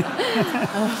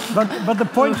the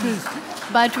point is...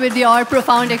 But with your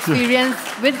profound experience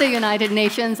with the United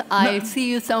Nations, I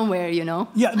see you somewhere, you know.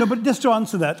 Yeah, no, but just to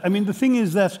answer that, I mean, the thing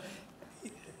is that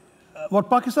what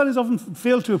Pakistanis often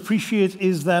fail to appreciate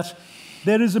is that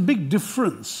there is a big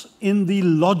difference in the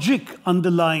logic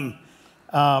underlying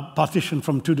partition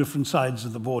from two different sides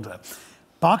of the border.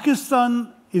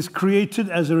 Pakistan is created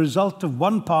as a result of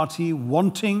one party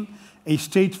wanting a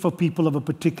state for people of a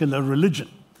particular religion.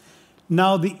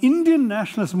 Now, the Indian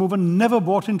nationalist movement never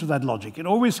bought into that logic. It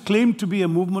always claimed to be a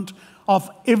movement of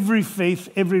every faith,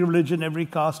 every religion, every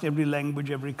caste, every language,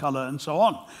 every color, and so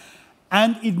on.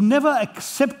 And it never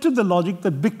accepted the logic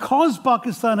that because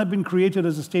Pakistan had been created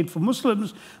as a state for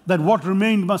Muslims, that what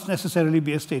remained must necessarily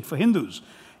be a state for Hindus.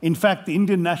 In fact, the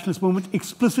Indian nationalist movement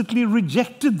explicitly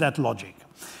rejected that logic.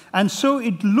 And so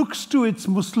it looks to its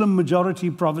Muslim majority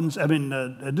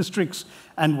districts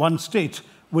and one state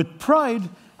with pride,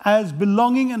 as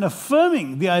belonging and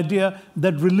affirming the idea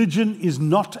that religion is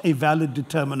not a valid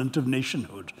determinant of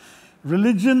nationhood.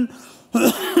 Religion,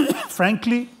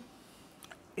 frankly,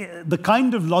 the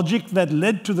kind of logic that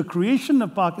led to the creation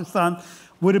of Pakistan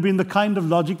would have been the kind of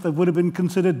logic that would have been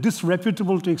considered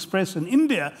disreputable to express in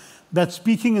India, that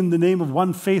speaking in the name of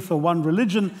one faith or one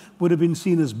religion would have been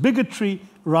seen as bigotry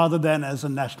rather than as a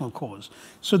national cause.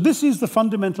 So this is the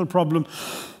fundamental problem,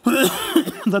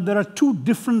 that there are two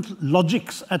different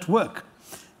logics at work.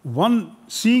 One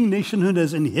seeing nationhood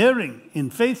as inhering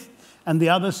in faith, and the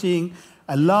other seeing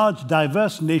a large,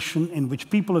 diverse nation in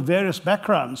which people of various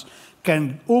backgrounds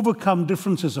can overcome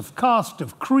differences of caste,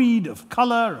 of creed, of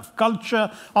color, of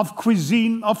culture, of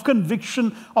cuisine, of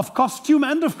conviction, of costume,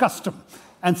 and of custom,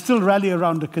 and still rally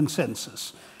around a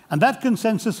consensus. And that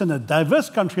consensus in a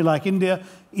diverse country like India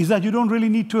is that you don't really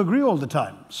need to agree all the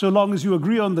time, so long as you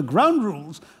agree on the ground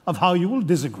rules of how you will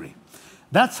disagree.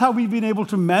 That's how we've been able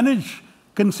to manage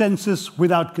consensus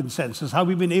without consensus, how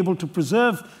we've been able to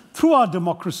preserve, through our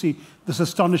democracy, this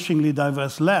astonishingly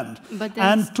diverse land.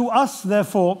 And to us,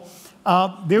 therefore,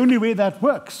 the only way that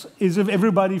works is if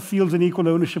everybody feels an equal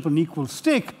ownership and equal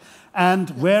stake. And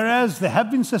whereas there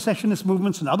have been secessionist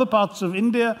movements in other parts of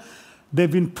India,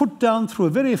 they've been put down through a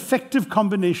very effective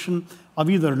combination of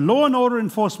either law and order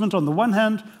enforcement on the one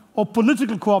hand or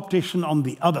political co-optation on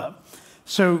the other.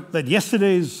 So that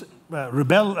yesterday's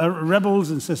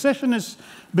rebels and secessionists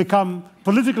become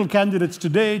political candidates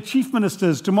today, chief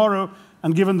ministers tomorrow,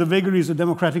 and given the vagaries of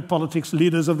democratic politics,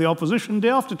 leaders of the opposition day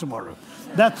after tomorrow.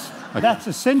 That's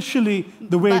essentially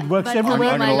the way it works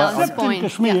everywhere, except in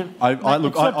Kashmir. I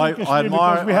admire,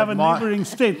 because we have a neighboring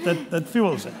state that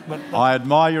fuels it. I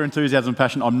admire your enthusiasm and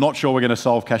passion. I'm not sure we're going to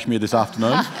solve Kashmir this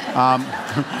afternoon. Last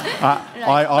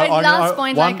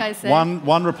point, like I said.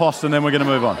 One riposte, and then we're going to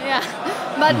move on. Yeah.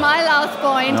 But my last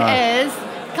point is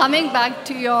coming back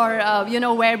to your,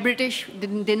 where British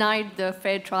denied the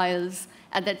fair trials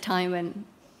at that time when,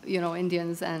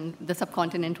 Indians and the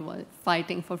subcontinent were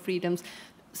fighting for freedoms.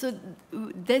 So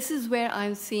this is where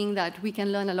I'm seeing that we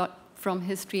can learn a lot from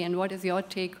history. And what is your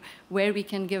take where we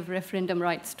can give referendum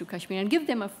rights to Kashmir and give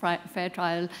them a fair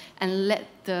trial and let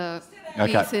the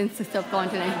peace in the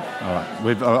subcontinent? All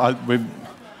right.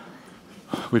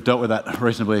 We've dealt with that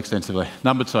reasonably extensively.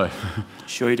 Number 2.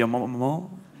 Sure you don't want more?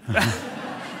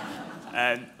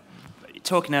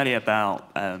 Talking earlier about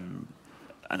an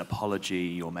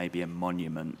apology or maybe a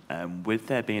monument, with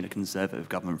there being a Conservative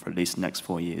government for at least the next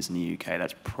 4 years in the UK,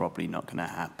 that's probably not going to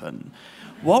happen.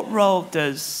 What role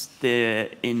does the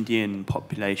Indian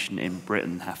population in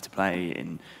Britain have to play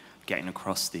in getting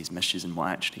across these messages and what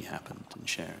actually happened and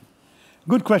sharing?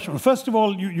 Good question. Well, first of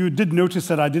all, you did notice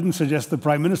that I didn't suggest the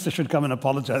Prime Minister should come and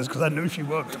apologize, because I know she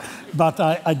won't. But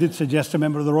I did suggest a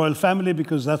member of the royal family,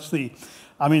 because that's we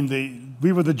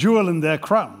were the jewel in their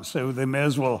crown, so they may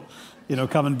as well,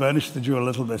 come and burnish the jewel a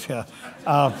little bit here.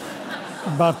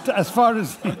 But as far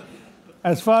as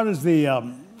the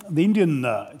Indian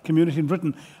community in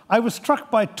Britain, I was struck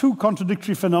by two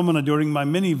contradictory phenomena during my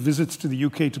many visits to the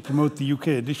UK to promote the UK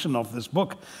edition of this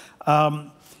book. For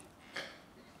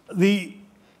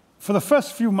the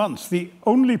first few months, the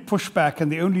only pushback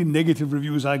and the only negative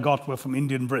reviews I got were from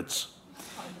Indian Brits.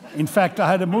 In fact, I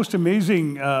had a most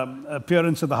amazing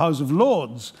appearance at the House of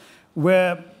Lords,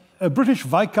 where a British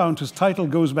Viscount, whose title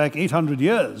goes back 800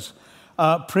 years,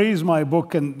 praised my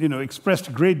book and expressed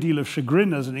a great deal of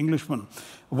chagrin as an Englishman,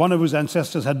 one of whose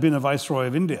ancestors had been a Viceroy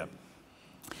of India.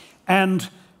 And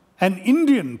an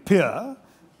Indian peer,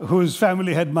 whose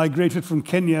family had migrated from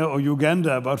Kenya or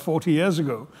Uganda about 40 years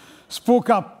ago, spoke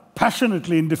up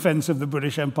passionately in defense of the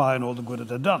British Empire and all the good it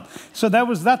had done. So there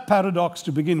was that paradox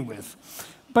to begin with.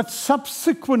 But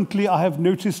subsequently, I have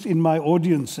noticed in my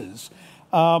audiences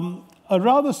a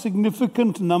rather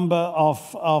significant number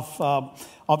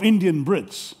of Indian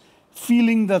Brits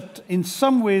feeling that in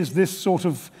some ways this sort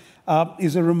of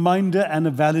is a reminder and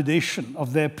a validation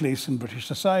of their place in British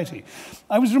society.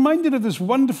 I was reminded of this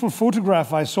wonderful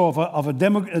photograph I saw of a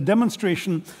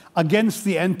demonstration against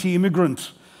the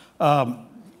anti-immigrant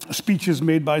speeches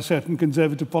made by certain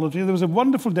conservative politicians. There was a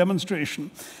wonderful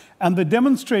demonstration, and the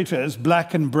demonstrators,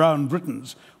 black and brown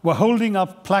Britons, were holding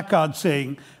up placards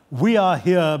saying, "We are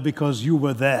here because you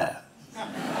were there."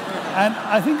 And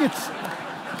I think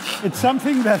it's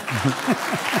something that...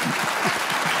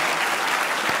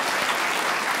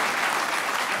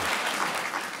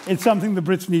 It's something the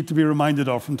Brits need to be reminded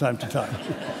of from time to time.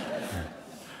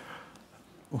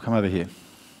 We'll come over here.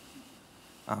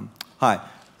 Hi.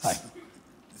 Hi.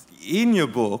 In your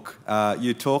book,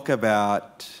 you talk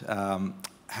about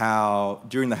how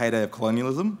during the heyday of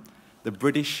colonialism, the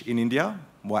British in India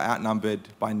were outnumbered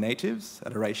by natives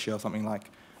at a ratio of something like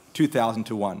 2,000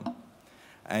 to 1.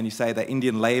 And you say that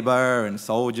Indian labour and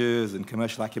soldiers and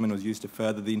commercial acumen was used to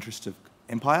further the interests of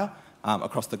empire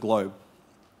across the globe.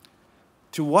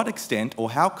 To what extent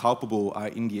or how culpable are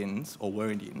Indians, or were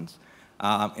Indians,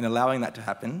 in allowing that to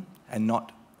happen and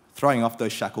not throwing off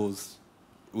those shackles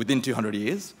within 200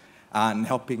 years and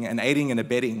helping and aiding and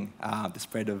abetting the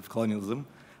spread of colonialism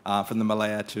from the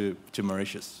Malaya to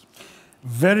Mauritius?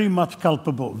 Very much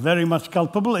culpable, very much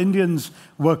culpable. Indians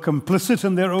were complicit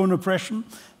in their own oppression.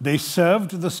 They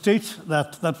served the state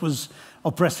that was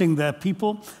oppressing their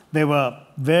people. They were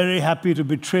very happy to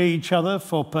betray each other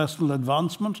for personal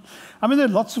advancement. I mean, there are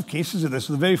lots of cases of this.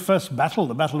 The very first battle,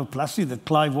 the Battle of Plassey that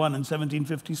Clive won in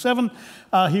 1757,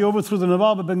 he overthrew the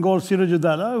Nawab of Bengal,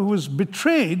 Siraj-ud-Dawla, who was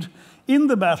betrayed in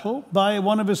the battle by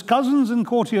one of his cousins and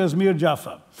courtiers, Mir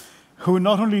Jafar, who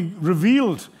not only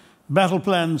revealed battle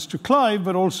plans to Clive,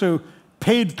 but also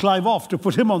paid Clive off to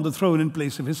put him on the throne in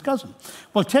place of his cousin.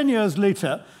 Well, 10 years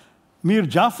later, Mir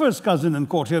Jafar's cousin and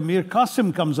courtier, Mir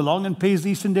Qasim, comes along and pays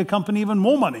the East India Company even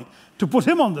more money to put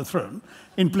him on the throne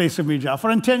in place of Mir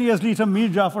Jafar. And 10 years later, Mir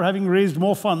Jafar, having raised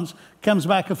more funds, comes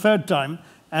back a third time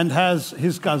and has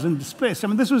his cousin displaced. I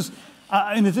mean, this was,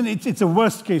 it's a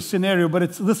worst-case scenario,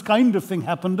 but this kind of thing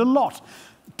happened a lot.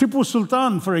 Tipu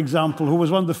Sultan, for example, who was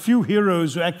one of the few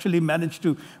heroes who actually managed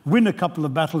to win a couple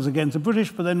of battles against the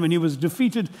British, but then when he was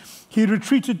defeated, he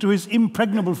retreated to his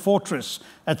impregnable fortress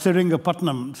at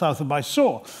Seringapatnam, south of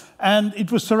Mysore. And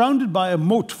it was surrounded by a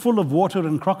moat full of water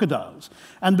and crocodiles.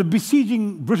 And the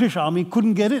besieging British army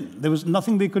couldn't get in. There was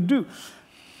nothing they could do.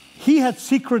 He had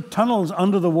secret tunnels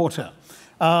under the water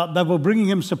that were bringing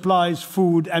him supplies,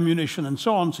 food, ammunition, and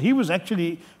so on. So he was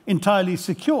actually entirely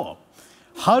secure.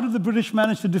 How did the British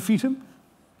manage to defeat him?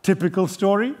 Typical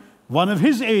story. One of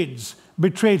his aides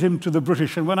betrayed him to the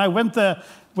British. And when I went there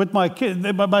with my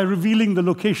kid, by revealing the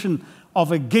location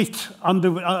of a gate under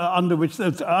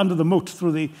the moat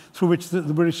through which the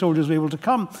British soldiers were able to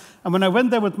come. And when I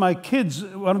went there with my kids,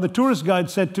 one of the tourist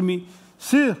guides said to me,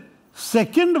 "Sir,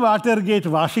 second Watergate,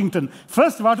 Washington.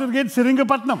 First Watergate,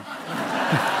 Seringapatnam."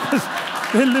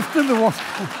 They lifted the water.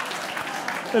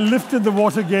 They lifted the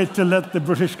Watergate to let the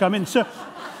British come in. So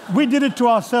we did it to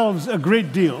ourselves a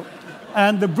great deal.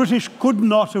 And the British could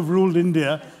not have ruled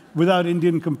India without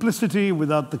Indian complicity,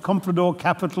 without the comprador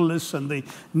capitalists and the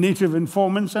native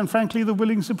informants, and frankly, the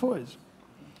willing sepoys.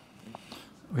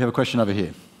 We have a question over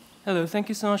here. Hello, thank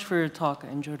you so much for your talk.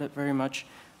 I enjoyed it very much.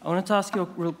 I wanted to ask you a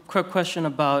real quick question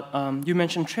about, you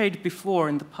mentioned trade before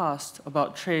in the past,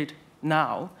 about trade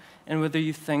now, and whether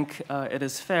you think it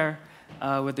is fair.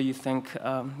 Whether you think,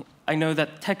 I know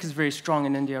that tech is very strong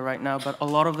in India right now, but a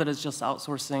lot of it is just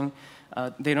outsourcing.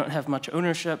 They don't have much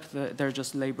ownership. They're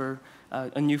just labor,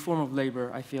 a new form of labor,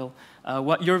 I feel.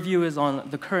 What your view is on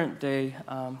the current day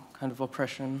kind of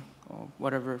oppression, or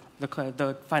whatever,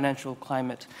 the financial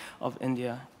climate of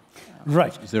India.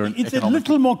 Right. It's a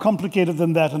little more complicated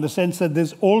than that in the sense that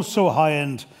there's also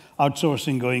high-end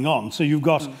outsourcing going on. So you've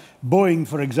got Boeing,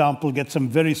 for example, gets some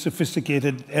very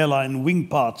sophisticated airline wing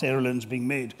parts, airlines being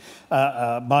made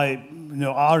by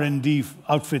R&D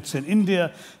outfits in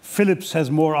India. Philips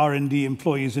has more R&D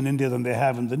employees in India than they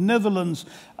have in the Netherlands.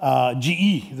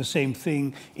 GE, the same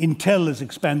thing. Intel is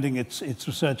expanding its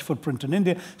research footprint in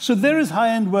India. So there is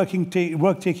high-end work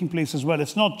taking place as well.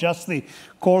 It's not just the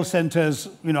call centers,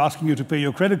 asking you to pay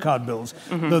your credit card bills,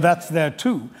 though that's there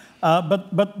too.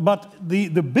 But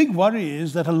the big worry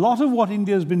is that a lot of what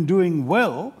India has been doing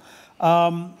well,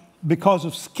 because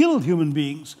of skilled human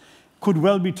beings, could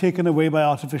well be taken away by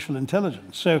artificial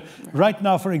intelligence. So right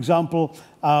now, for example,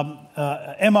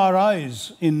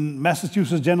 MRIs in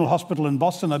Massachusetts General Hospital in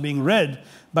Boston are being read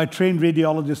by trained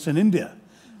radiologists in India.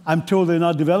 I'm told they're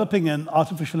now developing an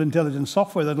artificial intelligence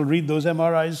software that will read those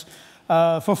MRIs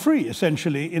for free,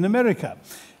 essentially, in America.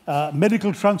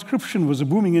 Medical transcription was a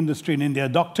booming industry in India. A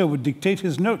doctor would dictate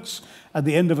his notes at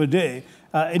the end of a day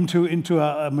into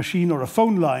a machine or a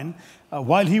phone line.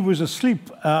 While he was asleep,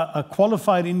 a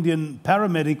qualified Indian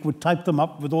paramedic would type them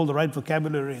up with all the right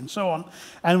vocabulary and so on.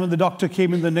 And when the doctor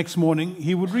came in the next morning,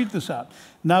 he would read this out.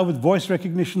 Now with voice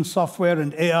recognition software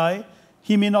and AI,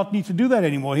 he may not need to do that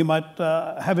anymore. He might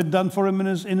have it done for him in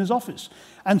his office.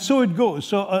 And so it goes.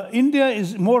 So India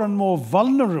is more and more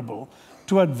vulnerable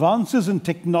to advances in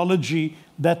technology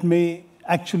that may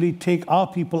actually take our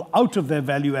people out of their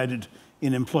value added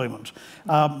in employment.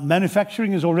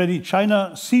 Manufacturing is already,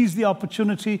 China seized the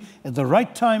opportunity at the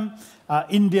right time.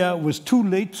 India was too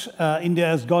late. India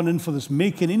has gone in for this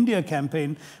Make in India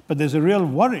campaign, but there's a real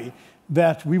worry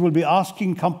that we will be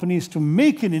asking companies to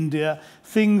make in India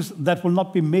things that will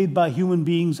not be made by human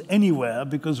beings anywhere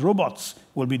because robots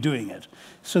will be doing it.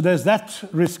 So there's that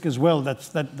risk as well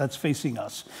that's facing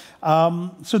us.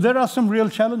 So there are some real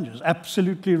challenges,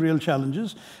 absolutely real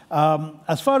challenges.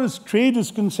 As far as trade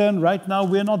is concerned, right now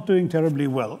we're not doing terribly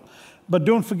well. But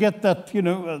don't forget that,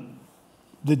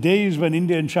 the days when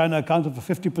India and China accounted for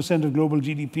 50% of global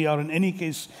GDP are in any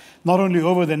case not only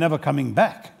over, they're never coming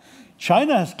back.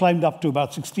 China has climbed up to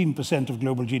about 16% of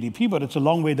global GDP, but it's a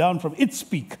long way down from its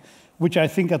peak, which I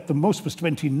think at the most was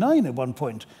 29 at one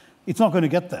point. It's not going to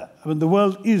get there. I mean, the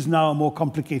world is now a more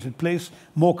complicated place.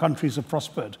 More countries have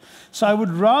prospered. So I would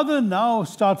rather now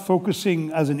start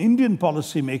focusing as an Indian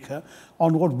policymaker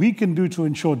on what we can do to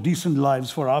ensure decent lives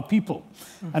for our people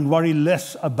and worry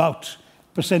less about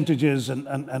percentages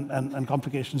and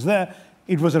complications there.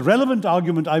 It was a relevant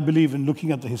argument, I believe, in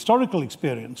looking at the historical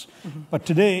experience. But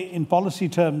today, in policy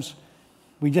terms,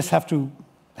 we just have to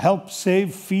help,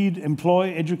 save, feed,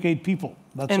 employ, educate people.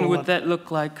 That's and would that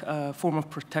look like a form of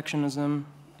protectionism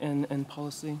in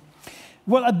policy?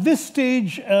 Well, at this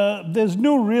stage, there's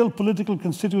no real political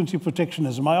constituency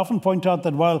protectionism. I often point out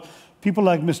that while people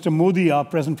like Mr. Modi, our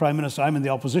present Prime Minister, I'm in the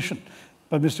opposition,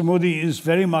 but Mr. Modi is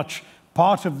very much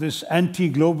part of this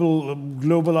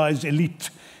anti-globalized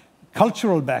elite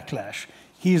cultural backlash.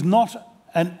 He's not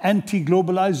an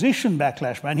anti-globalization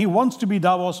backlash man. He wants to be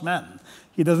Davos man.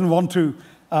 He doesn't want to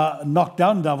knock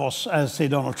down Davos as, say,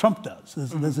 Donald Trump does.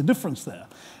 There's a difference there.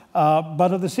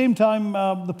 But at the same time,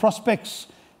 the prospects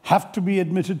have to be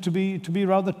admitted to be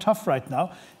rather tough right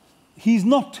now. He's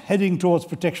not heading towards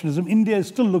protectionism. India is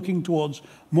still looking towards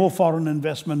more foreign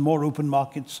investment, more open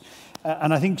markets.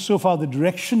 And I think so far the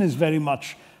direction is very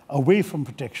much away from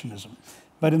protectionism.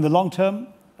 But in the long term,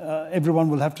 everyone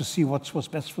will have to see what's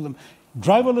best for them.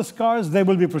 Driverless cars, there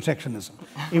will be protectionism.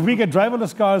 If we get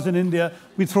driverless cars in India,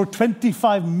 we throw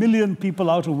 25 million people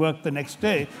out of work the next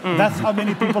day. That's how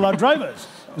many people are drivers.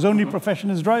 His only profession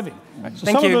is driving. So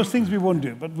some of those things we won't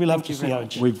do, but we'll have to see how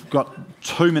it goes. We've got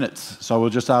 2 minutes, so we'll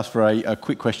just ask for a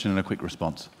quick question and a quick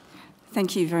response.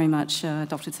 Thank you very much,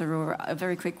 Dr. Tharoor. A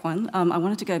very quick one. I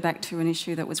wanted to go back to an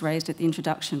issue that was raised at the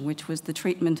introduction, which was the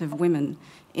treatment of women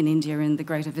in India and the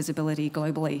greater visibility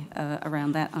globally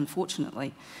around that,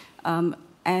 unfortunately.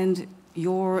 And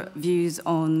your views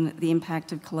on the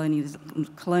impact of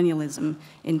colonialism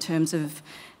in terms of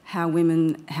how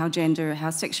women, how gender, how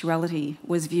sexuality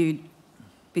was viewed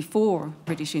before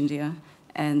British India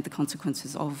and the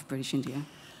consequences of British India.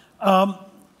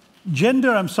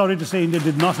 Gender, I'm sorry to say, India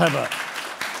did not have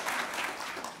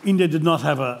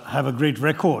a great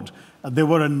record. There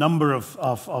were a number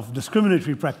of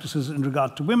discriminatory practices in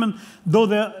regard to women, though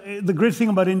the great thing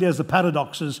about India is the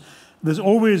paradoxes. There's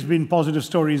always been positive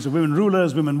stories of women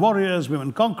rulers, women warriors,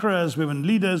 women conquerors, women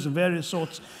leaders of various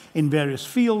sorts in various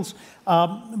fields.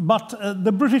 But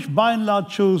the British, by and large,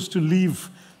 chose to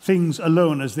leave things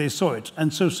alone as they saw it.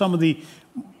 And so some of the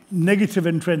negative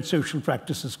entrenched social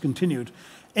practices continued.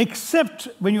 except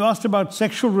when you asked about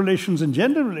sexual relations and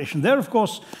gender relations. There, of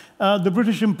course, the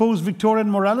British imposed Victorian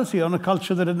morality on a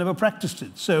culture that had never practiced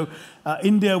it. So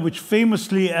India, which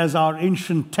famously, as our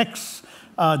ancient texts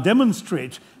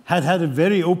demonstrate, had had a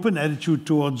very open attitude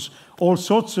towards all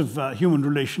sorts of human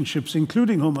relationships,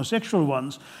 including homosexual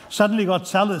ones, suddenly got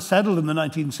saddled in the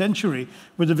 19th century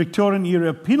with a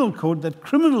Victorian-era penal code that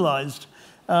criminalized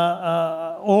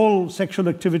all sexual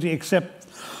activity except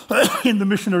in the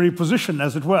missionary position,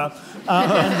 as it were.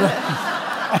 And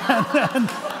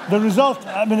the result,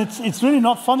 I mean, it's really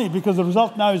not funny, because the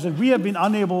result now is that we have been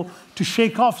unable to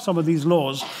shake off some of these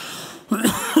laws.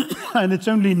 And it's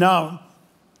only now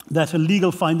that a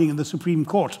legal finding in the Supreme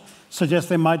Court suggests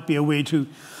there might be a way to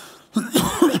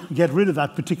get rid of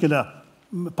that particular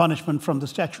punishment from the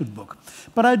statute book.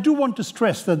 But I do want to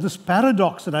stress that this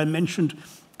paradox that I mentioned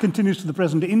continues to the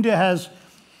present day. India has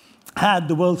had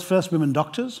the world's first women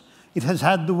doctors. It has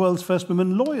had the world's first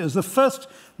women lawyers. The first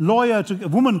lawyer, a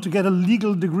woman, to get a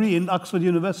legal degree in Oxford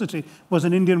University was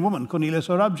an Indian woman, Cornelia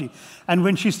Sorabji. And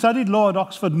when she studied law at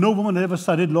Oxford, no woman had ever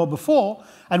studied law before.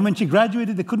 And when she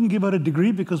graduated, they couldn't give her a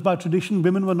degree because by tradition,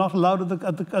 women were not allowed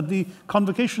at the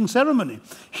convocation ceremony.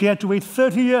 She had to wait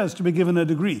 30 years to be given a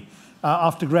degree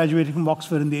after graduating from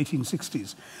Oxford in the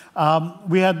 1860s.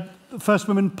 We had first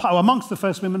women, amongst the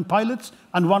first women pilots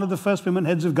and one of the first women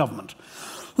heads of government.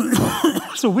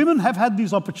 So women have had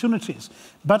these opportunities,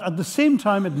 but at the same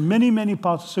time, at many, many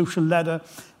parts of the social ladder,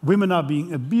 women are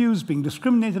being abused, being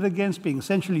discriminated against, being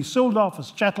essentially sold off as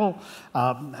chattel,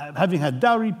 having had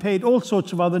dowry paid, all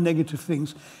sorts of other negative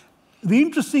things. The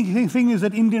interesting thing is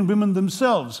that Indian women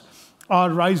themselves are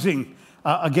rising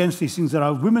against these things. There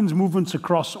are women's movements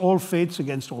across all faiths,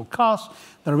 against all castes.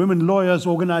 There are women lawyers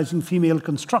organizing female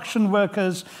construction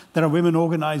workers. There are women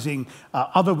organizing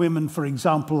other women, for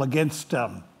example, against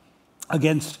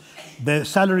their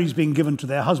salaries being given to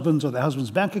their husbands or their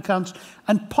husbands' bank accounts.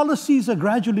 And policies are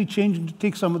gradually changing to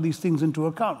take some of these things into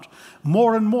account.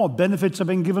 More and more benefits are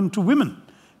being given to women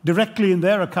directly in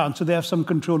their accounts, so they have some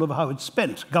control over how it's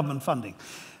spent, government funding.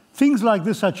 Things like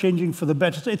this are changing for the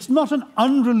better. So it's not an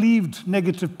unrelieved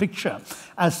negative picture,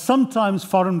 as sometimes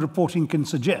foreign reporting can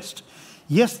suggest.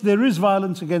 Yes, there is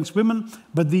violence against women,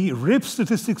 but the rape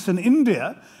statistics in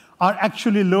India are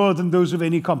actually lower than those of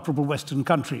any comparable Western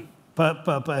country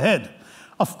per head.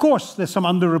 Of course, there's some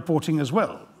underreporting as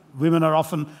well. Women are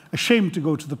often ashamed to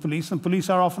go to the police, and police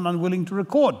are often unwilling to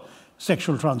record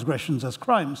sexual transgressions as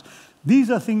crimes.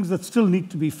 These are things that still need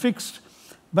to be fixed.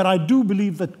 But I do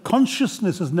believe that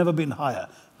consciousness has never been higher,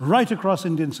 right across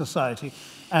Indian society.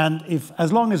 And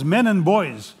as long as men and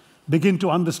boys begin to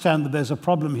understand that there's a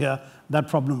problem here, that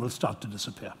problem will start to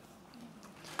disappear.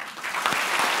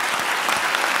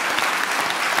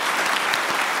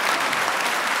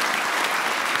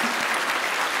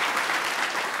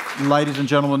 Ladies and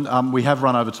gentlemen, we have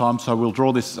run over time, so we'll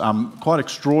draw this quite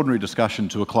extraordinary discussion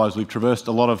to a close. We've traversed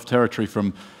a lot of territory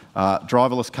from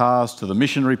driverless cars to the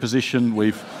missionary position.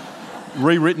 We've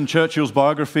rewritten Churchill's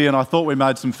biography, and I thought we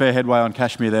made some fair headway on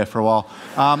Kashmir there for a while.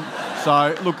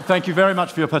 So, look, thank you very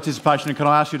much for your participation, and can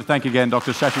I ask you to thank again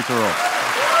Dr. Shashi Tharoor.